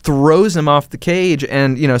Mankind and throws him off the cage,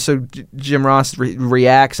 and so Jim Ross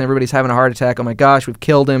reacts, and everybody's having a heart attack. Oh my gosh, we've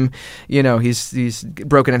killed him! He's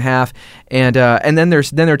broken in half, and then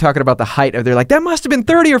they're talking about the height of. They're like, that must have been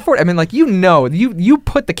 30 or 40. I mean, like you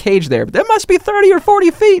put the cage there, but that must be 30 or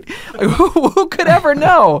 40 feet. Like, who could ever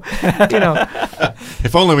know?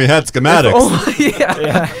 If only we had schematics.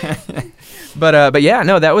 Yeah. But yeah,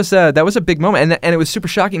 no, that was a big moment, and it was super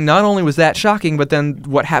shocking. Not only was that shocking, but then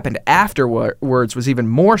what happened afterwards was even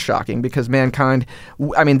more shocking, because Mankind,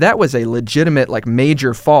 I mean, that was a legitimate like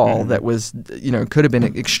major fall that was could have been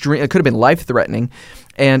extreme, it could have been life threatening.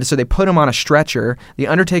 And so they put him on a stretcher. The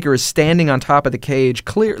Undertaker is standing on top of the cage.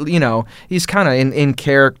 Clearly, he's kind of in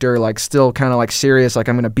character, like still kind of like serious, like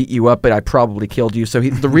I'm going to beat you up, but I probably killed you. So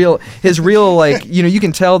his real like, you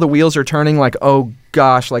can tell the wheels are turning, like, oh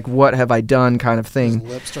gosh, like what have I done, kind of thing.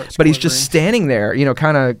 But he's just standing there,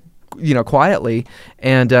 kind of quietly,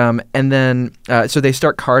 and then so they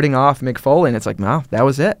start carting off Mick Foley, and it's like, wow, that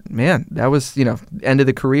was it, man, that was end of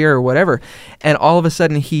the career or whatever. And all of a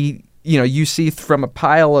sudden he, you see from a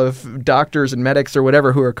pile of doctors and medics or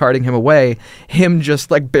whatever who are carting him away, him just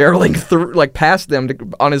like barreling through, like past them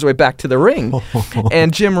on his way back to the ring.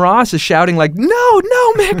 And Jim Ross is shouting like, no,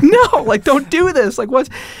 Mick, no, like don't do this, like what?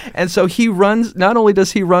 And so he runs, not only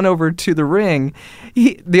does he run over to the ring,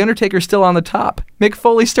 the Undertaker's still on the top. Mick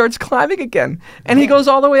Foley starts climbing again, and he goes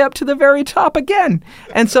all the way up to the very top again.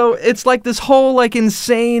 And so it's like this whole like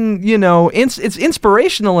insane, it's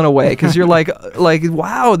inspirational in a way, because you're like,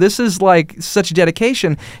 wow, this is like such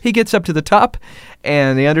dedication. He gets up to the top,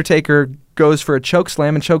 and the Undertaker goes for a choke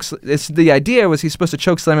slam, and the idea was he's supposed to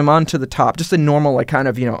choke slam him onto the top, just a normal like kind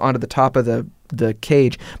of onto the top of the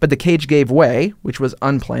cage, but the cage gave way, which was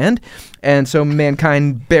unplanned, and so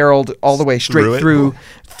Mankind barreled all the way straight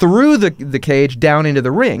through the cage down into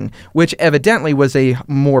the ring, which evidently was a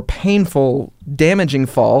more painful, damaging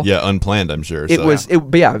fall. Yeah, unplanned, I'm sure.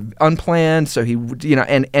 Unplanned. So he,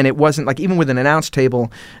 and it wasn't like, even with an announce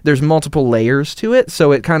table, there's multiple layers to it,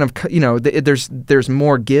 so it kind of, there's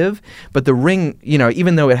more give, but the ring,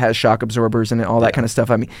 even though it has shock absorbers and all that kind of stuff,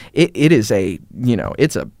 I mean, it is a,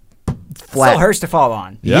 it's a flat. Still hurts to fall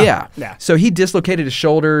on. Yeah. So he dislocated his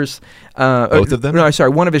shoulders. Both of them? No,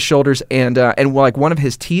 sorry, one of his shoulders, and like one of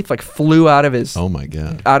his teeth like flew out of his. Oh my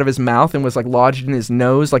god! Out of his mouth and was like lodged in his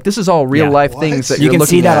nose. Like this is all real life things that you you're can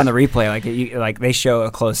looking see that at. on the replay. Like they show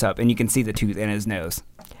a close up, and you can see the tooth in his nose.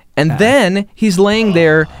 And then he's laying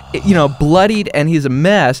there, bloodied, and he's a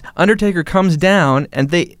mess. Undertaker comes down, and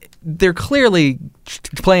they're clearly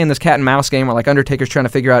playing this cat and mouse game where like Undertaker's trying to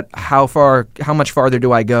figure out how much farther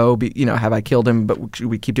do I go? Have I killed him? But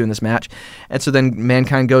we keep doing this match. And so then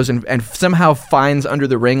Mankind goes and somehow finds under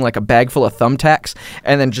the ring like a bag full of thumbtacks,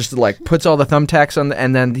 and then just like puts all the thumbtacks on,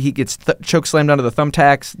 and then he gets choke slammed onto the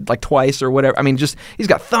thumbtacks like twice or whatever. I mean, just he's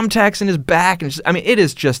got thumbtacks in his back, and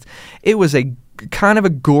it was a kind of a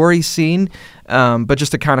gory scene, but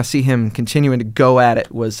just to kind of see him continuing to go at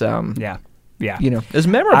it was Yeah. It was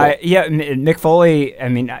memorable. Mick Foley, I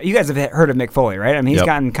mean, you guys have heard of Mick Foley, right? I mean, he's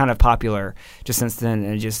gotten kind of popular just since then,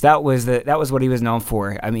 and just that was what he was known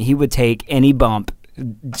for. I mean, he would take any bump,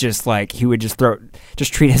 just like he would just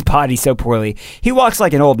treat his body so poorly. He walks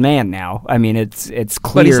like an old man now. I mean, it's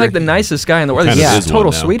clear. But he's like the nicest guy in the world. He's a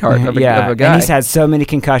total sweetheart of a guy. And he's had so many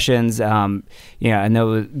concussions. And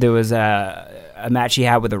there was a match he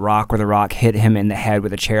had with The Rock where The Rock hit him in the head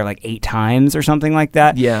with a chair like 8 times or something like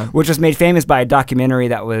that. Yeah. Which was made famous by a documentary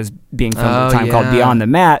that was being filmed at the time called Beyond the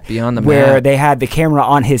Mat. Where they had the camera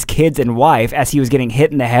on his kids and wife as he was getting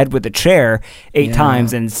hit in the head with the chair 8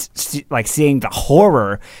 times, and seeing the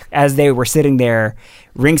horror as they were sitting there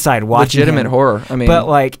ringside watching legitimate horror. I mean, but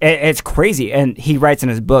like it's crazy. And he writes in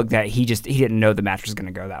his book that he didn't know the match was going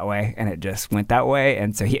to go that way, and it just went that way.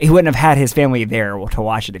 And so he wouldn't have had his family there to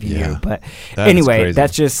watch it if he knew. But anyway,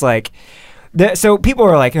 that's just like So people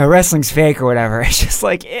are like, oh, wrestling's fake or whatever. It's just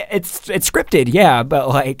like it's scripted, yeah, but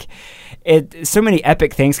like so many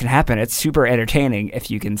epic things can happen. It's super entertaining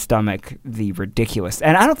if you can stomach the ridiculous.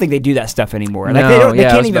 And I don't think they do that stuff anymore. Like they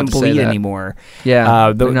can't even bleed anymore.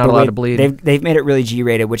 Yeah, they're not allowed to bleed. They've made it really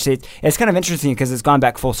G-rated, which it's kind of interesting because it's gone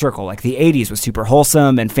back full circle. Like the 80s was super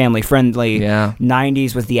wholesome and family friendly. Yeah.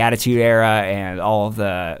 90s was the Attitude Era and all of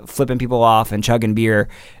the flipping people off and chugging beer.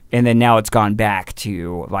 And then now it's gone back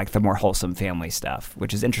to like the more wholesome family stuff,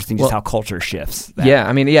 which is interesting just how culture shifts. Yeah,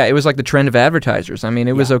 I mean, it was like the trend of advertisers. I mean,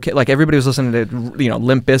 it was okay. Like everybody was listening to,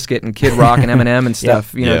 Limp Bizkit and Kid Rock and Eminem and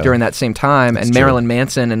stuff, during that same time, and Marilyn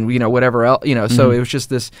Manson and, whatever else, so it was just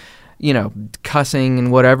this, cussing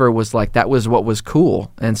and whatever was like, that was what was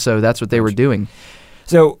cool. And so that's what they were doing.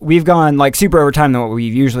 So we've gone like super over time than what we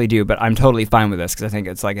usually do, but I'm totally fine with this because I think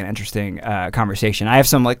it's like an interesting conversation. I have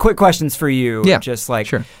some like quick questions for you. Yeah, just like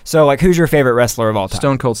sure. So like, who's your favorite wrestler of all time?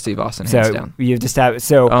 Stone Cold Steve Austin, hands down. You've just have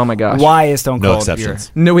so. Oh my gosh. Why is Stone Cold? No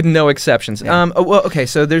exceptions. With no exceptions. Yeah. Well, okay.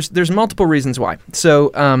 So there's multiple reasons why.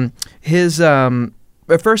 So his.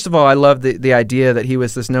 First of all, I love the idea that he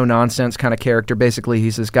was this no-nonsense kind of character. Basically,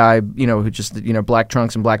 he's this guy, who just, black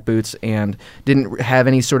trunks and black boots and didn't have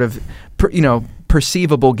any sort of,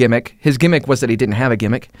 perceivable gimmick. His gimmick was that he didn't have a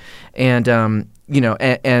gimmick. And,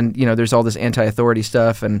 there's all this anti-authority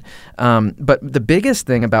stuff. And but the biggest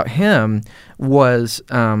thing about him was,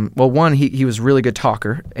 one, he was a really good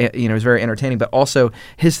talker. He was very entertaining. But also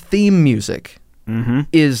his theme music. Mm-hmm.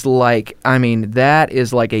 Is like, I mean, that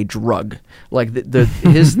is like a drug. Like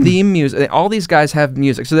his theme music. All these guys have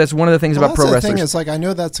music, so that's one of the things about pro wrestlers. The thing is, like, I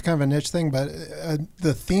know that's kind of a niche thing, but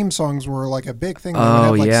the theme songs were like a big thing. They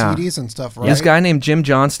would would have like CDs and stuff, right? This guy named Jim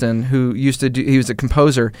Johnston, who used to do, he was a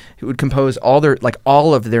composer who would compose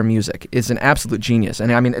all of their music. Is an absolute genius,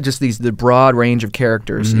 and I mean, just the broad range of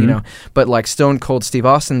characters, But like Stone Cold Steve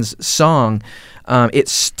Austin's song. It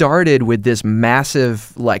started with this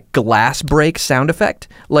massive like glass break sound effect,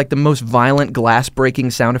 like the most violent glass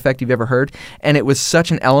breaking sound effect you've ever heard, and it was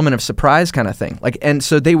such an element of surprise kind of thing. Like, and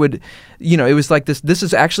so they would, it was like this. This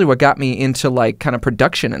is actually what got me into like kind of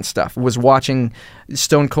production and stuff. Was watching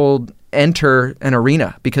Stone Cold enter an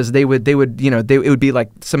arena because it would be like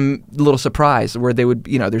some little surprise where they would,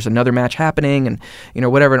 there's another match happening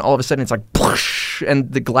and whatever, and all of a sudden it's like whoosh,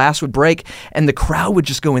 and the glass would break and the crowd would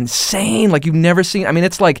just go insane like you've never seen. I mean,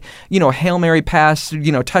 it's like Hail Mary pass,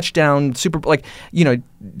 touchdown, super, like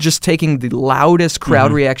just taking the loudest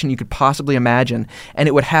crowd reaction you could possibly imagine, and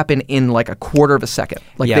it would happen in like a quarter of a second.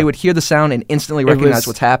 Like they would hear the sound and instantly recognize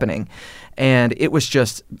what's happening. And it was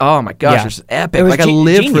just, oh my gosh, it was epic. It was I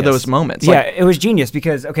lived for those moments. Yeah, it was genius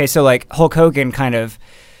because, so like Hulk Hogan kind of,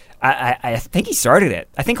 I think he started it.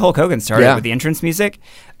 I think Hulk Hogan started it with the entrance music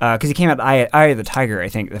because he came out Eye of the Tiger, I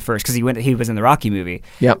think, the first, because he was in the Rocky movie.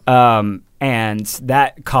 Yep. And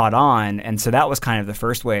that caught on, and so that was kind of the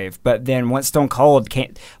first wave. But then once Stone Cold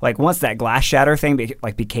came, like once that glass shatter thing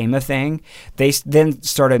became a thing, they then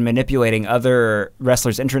started manipulating other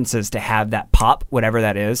wrestlers' entrances to have that pop, whatever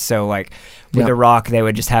that is. So like with The Rock, they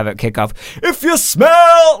would just have it kick off, "If you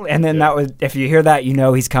smell," and then that was, if you hear that,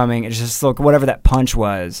 he's coming. It's just like whatever that punch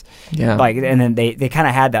was. Yeah. Like, and then they kind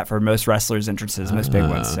of had that for most wrestlers' entrances, most big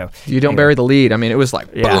ones. So you don't bury the lead. I mean, it was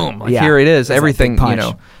like boom, like here it is, everything, like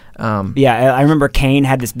I remember Kane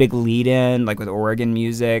had this big lead in, like with Oregon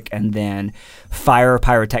music, and then fire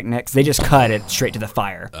pyrotechnics. They just cut it straight to the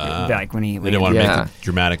fire. Like when they didn't want to make it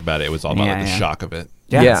dramatic about it. It was all about like the shock of it.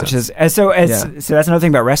 Yeah. So that's another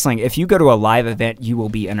thing about wrestling. If you go to a live event, you will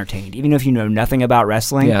be entertained, even if you know nothing about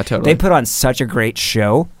wrestling. Yeah, totally. They put on such a great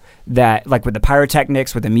show that, like with the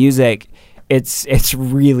pyrotechnics, with the music, it's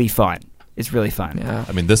really fun. It's really fun. Yeah.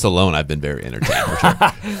 I mean, this alone, I've been very entertained for sure.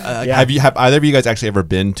 Have either of you guys actually ever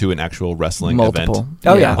been to an actual wrestling Multiple. event?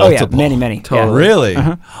 Oh yeah, many. Totally. Really?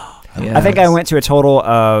 Yeah. I think I went to a total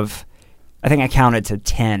of, I think I counted to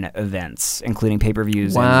 10 events, including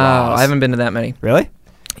pay-per-views. Wow, and Raws. I haven't been to that many. Really?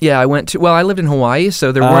 Yeah, I went to. Well, I lived in Hawaii,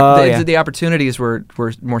 so there weren't the opportunities were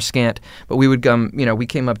more scant. But we would come. We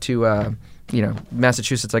came up to.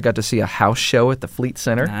 Massachusetts, I got to see a house show at the Fleet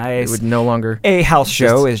Center. Nice. It would no longer... A house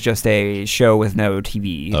show is just a show with no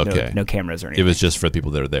TV, okay. no cameras or anything. It was just for the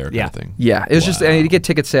people that are there kind of thing. Yeah, it was just... you get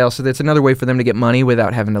ticket sales, so that's another way for them to get money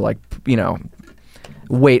without having to,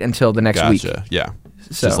 wait until the next week. Yeah.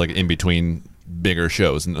 It's just like in between bigger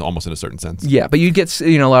shows, and almost in a certain sense. Yeah, but you'd get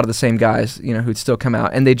a lot of the same guys, who'd still come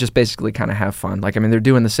out, and they just basically kind of have fun. Like, I mean, they're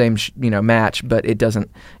doing the same, match, but it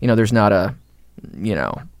doesn't... there's not a...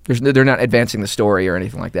 they're not advancing the story or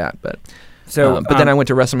anything like that, but So, but then I went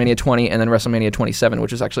to WrestleMania 20 and then WrestleMania 27,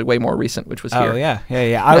 which is actually way more recent, which was here. Oh yeah.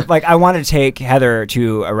 I wanted to take Heather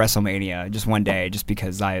to a WrestleMania just one day, just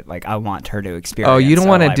because I want her to experience. Oh, you don't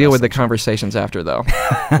want to deal with the wrestling. conversations after, though,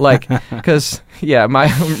 because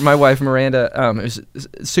my wife Miranda is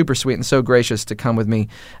super sweet and so gracious to come with me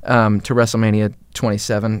to WrestleMania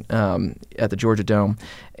 27 at the Georgia Dome,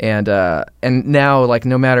 and now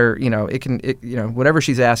no matter whatever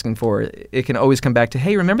she's asking for, it can always come back to,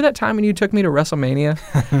 hey, remember that time when you took me to WrestleMania?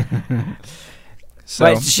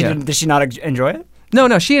 So did she not enjoy it? No,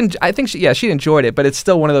 I think she enjoyed it, but it's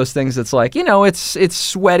still one of those things that's like, it's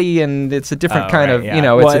sweaty and it's a different kind of,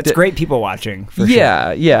 it's great people watching. For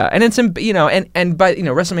sure. Yeah, and it's and by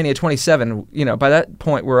WrestleMania 27, by that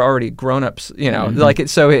point we're already grown-ups,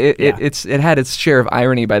 it had its share of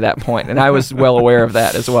irony by that point, and I was well aware of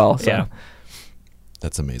that as well. So. Yeah.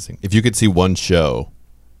 That's amazing. If you could see one show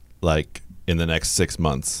in the next 6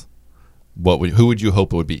 months, who would you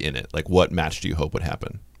hope would be in it? Like, what match do you hope would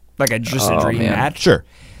happen? Like a dream match? Sure.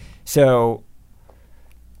 So,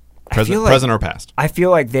 present or past? I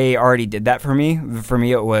feel like they already did that for me. For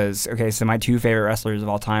me, it was, so my two favorite wrestlers of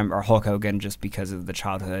all time are Hulk Hogan, just because of the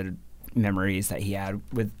childhood memories that he had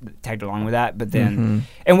tagged along with that, but then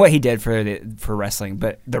and what he did for wrestling,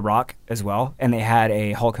 but The Rock as well, and they had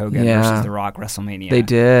a Hulk Hogan versus The Rock WrestleMania. They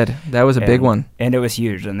did. That was a big one, and it was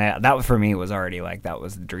huge, and that for me was already that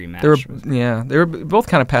was the dream match. They were both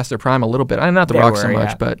kind of past their prime a little bit. I'm not The Rock so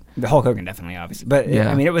much, but the Hulk Hogan definitely, obviously, but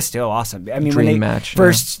it was still awesome. I mean, dream when they match,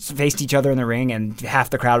 first faced each other in the ring, and half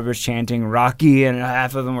the crowd was chanting Rocky, and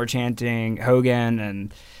half of them were chanting Hogan,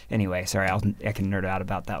 and anyway, sorry, I can nerd out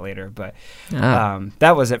about that later, but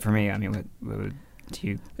that was it for me. I mean, what would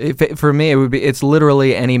you? For me, it's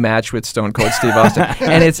literally any match with Stone Cold Steve Austin,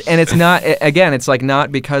 and it's not, again, it's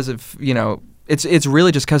not because of it's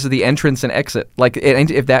really just because of the entrance and exit.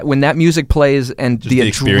 When that music plays and the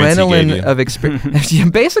adrenaline of experience,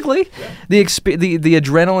 basically the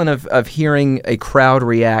adrenaline of hearing a crowd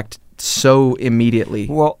react so immediately.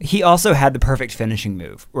 Well, he also had the perfect finishing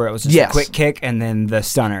move where it was just a quick kick and then the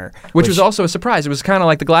stunner, which was also a surprise. It was kind of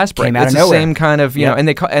like the glass break. Came out it's of the nowhere. Same kind of,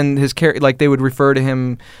 and his character, they would refer to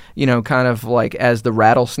him, kind of as the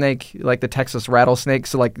rattlesnake, like the Texas rattlesnake.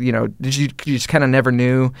 So you just kind of never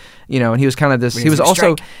knew, and he was kind of this. He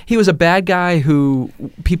was a bad guy who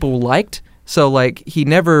people liked. So he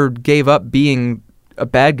never gave up being a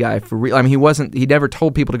bad guy for real. I mean, he never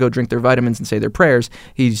told people to go drink their vitamins and say their prayers.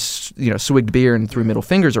 He's, swigged beer and threw middle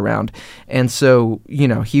fingers around. And so,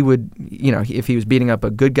 he would, if he was beating up a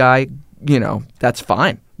good guy, that's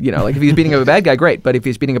fine. If he's beating up a bad guy, great. But if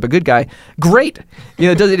he's beating up a good guy, great.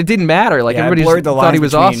 It didn't matter. Everybody just thought he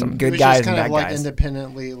was awesome. Good guys and kind bad of guys.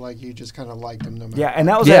 Independently, you just kind of liked him no matter. Yeah, and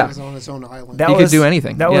that was he was on his own island. He could do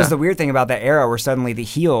anything. That was the weird thing about that era, where suddenly the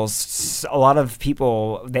heels, a lot of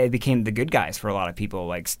people, they became the good guys for a lot of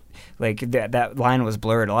people. That line was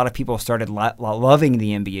blurred. A lot of people started loving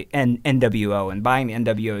the NWO and buying the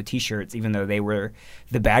NWO T-shirts, even though they were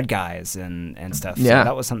the bad guys and stuff. So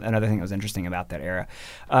that was another thing that was interesting about that era.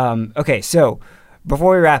 Okay, so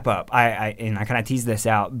before we wrap up, I kind of teased this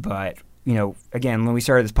out, but again, when we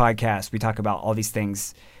started this podcast, we talk about all these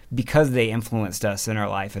things because they influenced us in our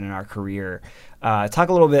life and in our career. Talk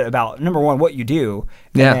a little bit about, number one, what you do,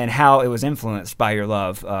 and how it was influenced by your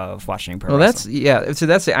love of watching pro wrestling. So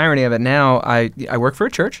that's the irony of it. Now I work for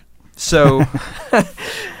a church. So,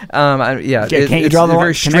 can't you draw the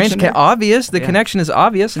very strange, obvious. The Yeah. connection is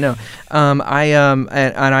obvious. No,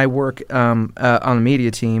 I work on the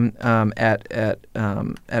media team at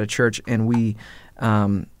a church, and we.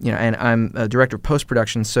 And I'm a director of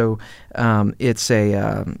post-production, so it's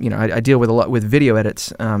I deal with a lot with video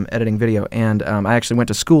edits, editing video, and I actually went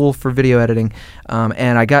to school for video editing,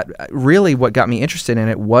 and what got me interested in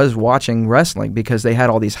it was watching wrestling, because they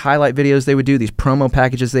had all these highlight videos they would do, these promo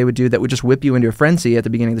packages they would do that would just whip you into a frenzy at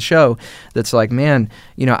the beginning of the show. That's like, man,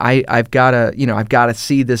 I've got to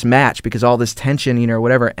see this match because all this tension, or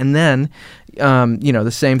whatever, and then.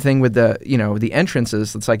 The same thing with the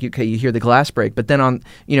entrances. It's like, okay, you hear the glass break, but then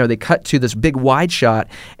they cut to this big wide shot,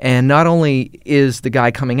 and not only is the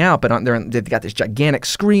guy coming out, but they've got this gigantic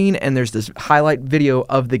screen, and there's this highlight video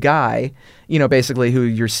of the guy, basically who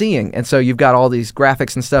you're seeing, and so you've got all these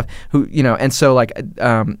graphics and stuff. And so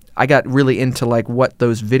I got really into what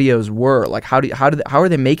those videos were, how are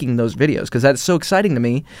they making those videos? Because that's so exciting to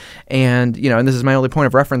me, and and this is my only point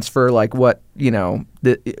of reference for what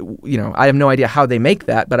I have no idea how they make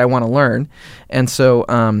that, but I want to learn. And so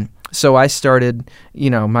so I started,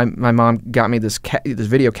 my mom got me this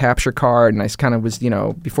video capture card, and I kind of was,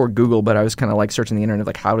 before Google, but I was kind of like searching the internet,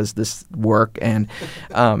 like, how does this work? And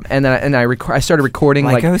then I started recording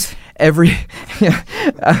Lycos?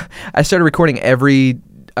 I started recording every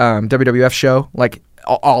WWF show, like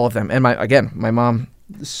all of them. And my mom,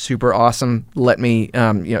 super awesome, let me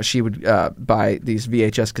she would buy these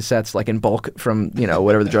VHS cassettes like in bulk from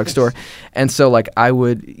whatever the drugstore, and so like I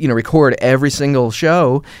would record every single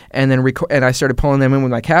show, and then and I started pulling them in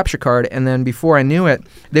with my capture card, and then before I knew it,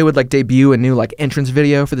 they would like debut a new like entrance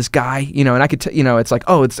video for this guy, and I could it's like,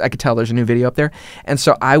 I could tell there's a new video up there, and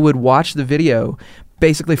so I would watch the video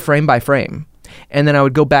basically frame by frame. And then I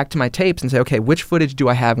would go back to my tapes and say, okay, which footage do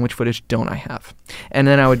I have and which footage don't I have? And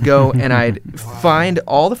then I would go and I'd find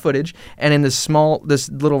all the footage, and in this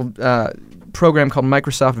little program called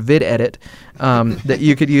Microsoft VidEdit that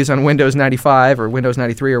you could use on Windows 95 or Windows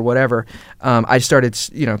 93 or whatever, I started,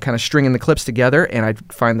 kind of stringing the clips together, and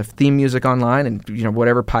I'd find the theme music online and,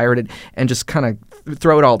 whatever, pirated, and just kind of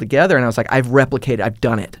throw it all together. And I was like, I've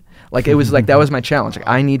done it. Like it was like that was my challenge. Like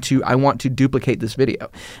I want to duplicate this video.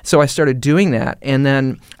 So I started doing that, and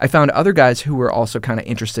then I found other guys who were also kind of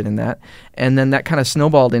interested in that, and then that kind of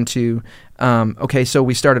snowballed into okay, so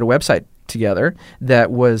we started a website together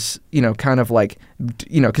that was kind of like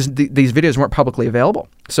because these videos weren't publicly available,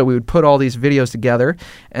 so we would put all these videos together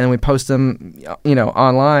and then we post them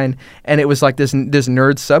online, and it was like this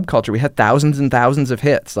nerd subculture. We had thousands and thousands of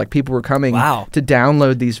hits. Like people were coming to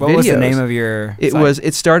download these videos. What was the name of your site?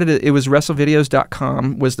 It was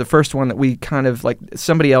WrestleVideos.com was the first one that we kind of like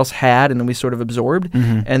somebody else had, and then we sort of absorbed,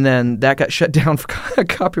 and then that got shut down for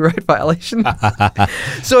copyright violation.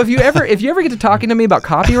 So if you ever get to talking to me about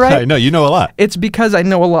copyright, I know you know a lot. It's because I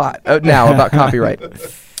know a lot now about copyright.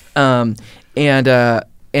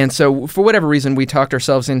 And so for whatever reason, we talked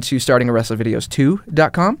ourselves into starting a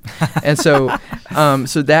WrestleVideos2.com, and so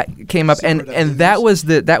that came up, and that was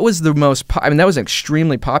the most. That was an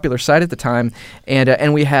extremely popular site at the time,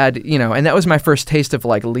 and we had and that was my first taste of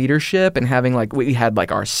like leadership and having like we had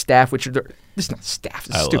like our staff, which this is not staff.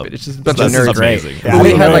 It's stupid. It's just a bunch of nerds. Amazing. Yeah,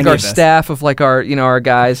 we had like our staff of like our our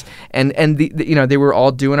guys, and they were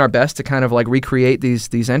all doing our best to kind of like recreate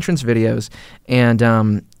these entrance videos, and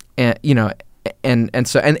then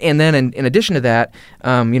in addition to that,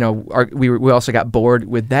 we also got bored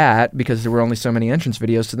with that because there were only so many entrance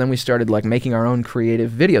videos. So then we started like making our own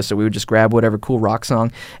creative videos. So we would just grab whatever cool rock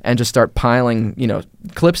song and just start piling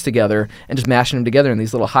clips together and just mashing them together in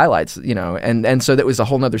these little highlights. And so that was a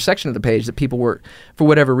whole nother section of the page that people were, for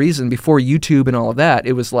whatever reason, before YouTube and all of that,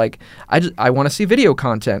 it was like I want to see video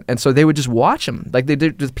content, and so they would just watch them. Like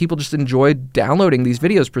people just enjoyed downloading these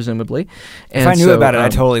videos, presumably. And if I knew about it, I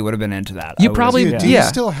totally would have been into that. Do you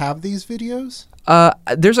still have these videos?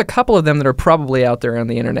 There's a couple of them that are probably out there on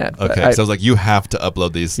the internet. Okay, so I was like, you have to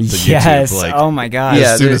upload these to YouTube. Like, oh my God.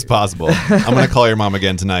 As soon as possible. I'm going to call your mom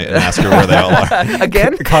again tonight and ask her where they all are.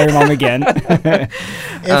 Again? Call your mom again.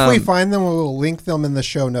 If we find them, we'll link them in the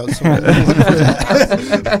show notes. So we'll look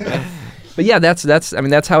for that. But yeah,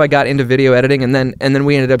 that's how I got into video editing, and then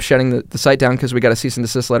we ended up shutting the site down because we got a cease and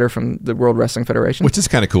desist letter from the World Wrestling Federation. Which is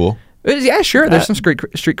kind of cool. Yeah, sure. There's some street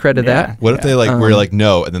cred to that. What if they were like,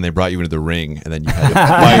 no, and then they brought you into the ring, and then you had to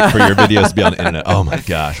fight for your videos to be on the internet? Oh my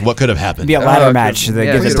gosh, what could have happened? Be a ladder match to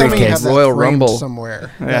get the briefcase. Royal Rumble somewhere.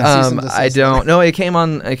 I don't know. It came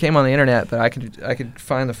on the internet, but I could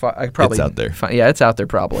find the I could probably. It's out there. It's out there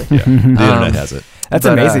probably. Yeah. The internet has it. That's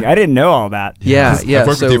amazing. I didn't know all that. Yeah. I've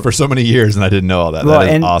worked with you for so many years, and I didn't know all that.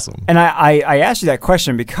 That is awesome. And I asked you that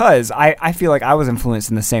question because I feel like I was influenced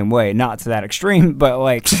in the same way, not to that extreme, but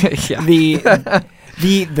like the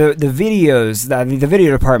videos, the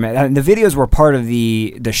video department, the videos were part of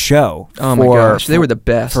the show. Oh my gosh, they were the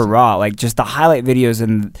best for Raw. Like just the highlight videos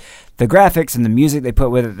and the graphics and the music they put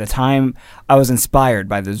with it at the time. I was inspired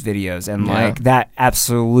by those videos, and like that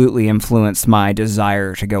absolutely influenced my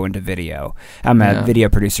desire to go into video. I'm a video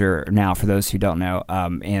producer now, for those who don't know,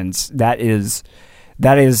 and that is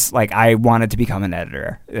like I wanted to become an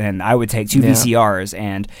editor, and I would take two VCRs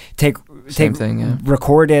and take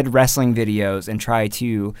recorded wrestling videos and try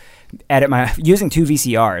to edit using two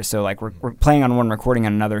VCRs. So like we're playing on one, recording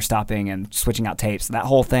on another, stopping and switching out tapes, that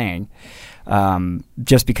whole thing.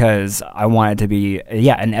 Just because I wanted to be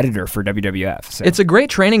an editor for WWF. So. It's a great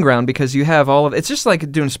training ground because you have all of it's just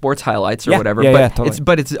like doing sports highlights or whatever.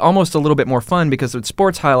 Totally. It's almost a little bit more fun because with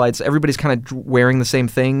sports highlights, everybody's kind of wearing the same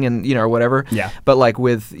thing and or whatever. Yeah. But like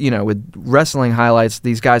with wrestling highlights,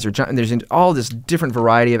 these guys are there's all this different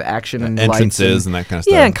variety of action and entrances and that kind of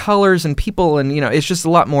stuff. Yeah, and colors and people and it's just a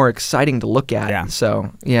lot more exciting to look at. Yeah.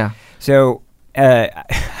 So yeah. So I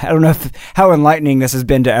don't know how enlightening this has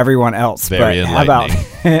been to everyone else. Very but enlightening.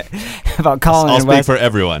 How about Colin I'll and speak Wes? for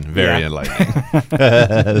everyone. Very enlightening.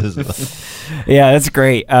 Yeah, that's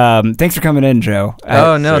great. Thanks for coming in, Joe.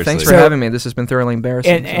 Oh no, seriously. thanks for So- having me. This has been thoroughly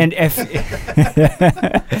embarrassing. And if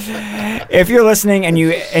if you're listening and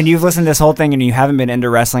you've listened to this whole thing and you haven't been into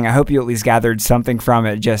wrestling, I hope you at least gathered something from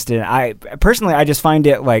it. I personally just find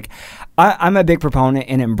it like I'm a big proponent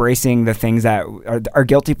in embracing the things that are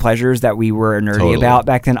guilty pleasures that we were nerdy Totally. about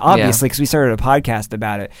back then, obviously, because we started a podcast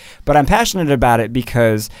about it. But I'm passionate about it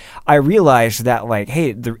because I realized that, like,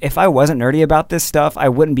 hey, if I wasn't nerdy about this stuff, I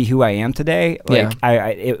wouldn't be who I am today. Like,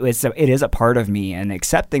 it is a part of me, and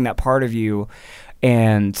accepting that part of you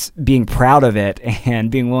and being proud of it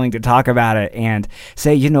and being willing to talk about it and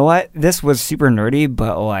say, you know what, this was super nerdy,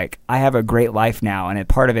 but like I have a great life now, and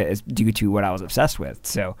part of it is due to what I was obsessed with.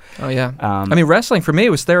 So Oh yeah, I mean, wrestling for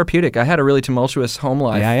me was therapeutic. I had a really tumultuous home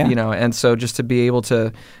life, you know, and so just to be able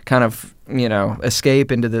to kind of, you know,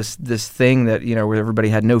 escape into this thing that, you know, where everybody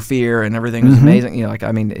had no fear and everything was amazing. You know, like,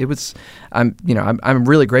 I mean, it was, I'm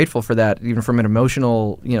really grateful for that, even from an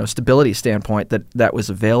emotional, you know, stability standpoint, that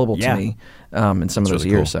was available to me in some of those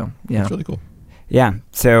really years. cool. So yeah, That's really cool. yeah.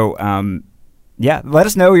 So let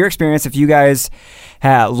us know your experience. If you guys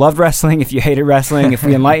loved wrestling, if you hated wrestling, if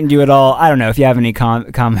we enlightened you at all. I don't know. If you have any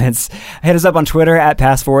comments, hit us up on Twitter at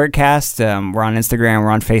PassForwardCast. We're on Instagram.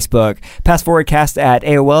 We're on Facebook.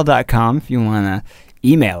 PassForwardCast@AOL.com if you want to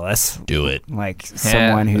email us. Do it. Like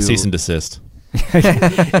someone who... Cease and desist.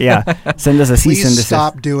 yeah. Send us a cease and Please desist.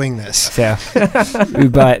 stop doing this. So,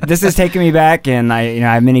 but this has taken me back, and I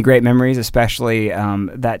have many great memories, especially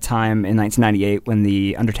that time in 1998 when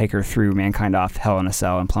the Undertaker threw Mankind off Hell in a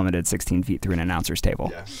Cell and plummeted 16 feet through an announcer's table.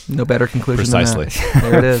 Yeah. no better conclusion Precisely. than that.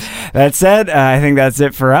 There it is. That said, I think that's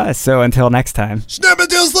it for us. So until next time. Snap it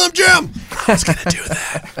to Slim Jim. I was gonna do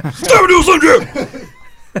that. Snap it to Slim Jim.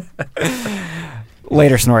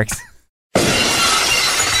 Later, Snorks.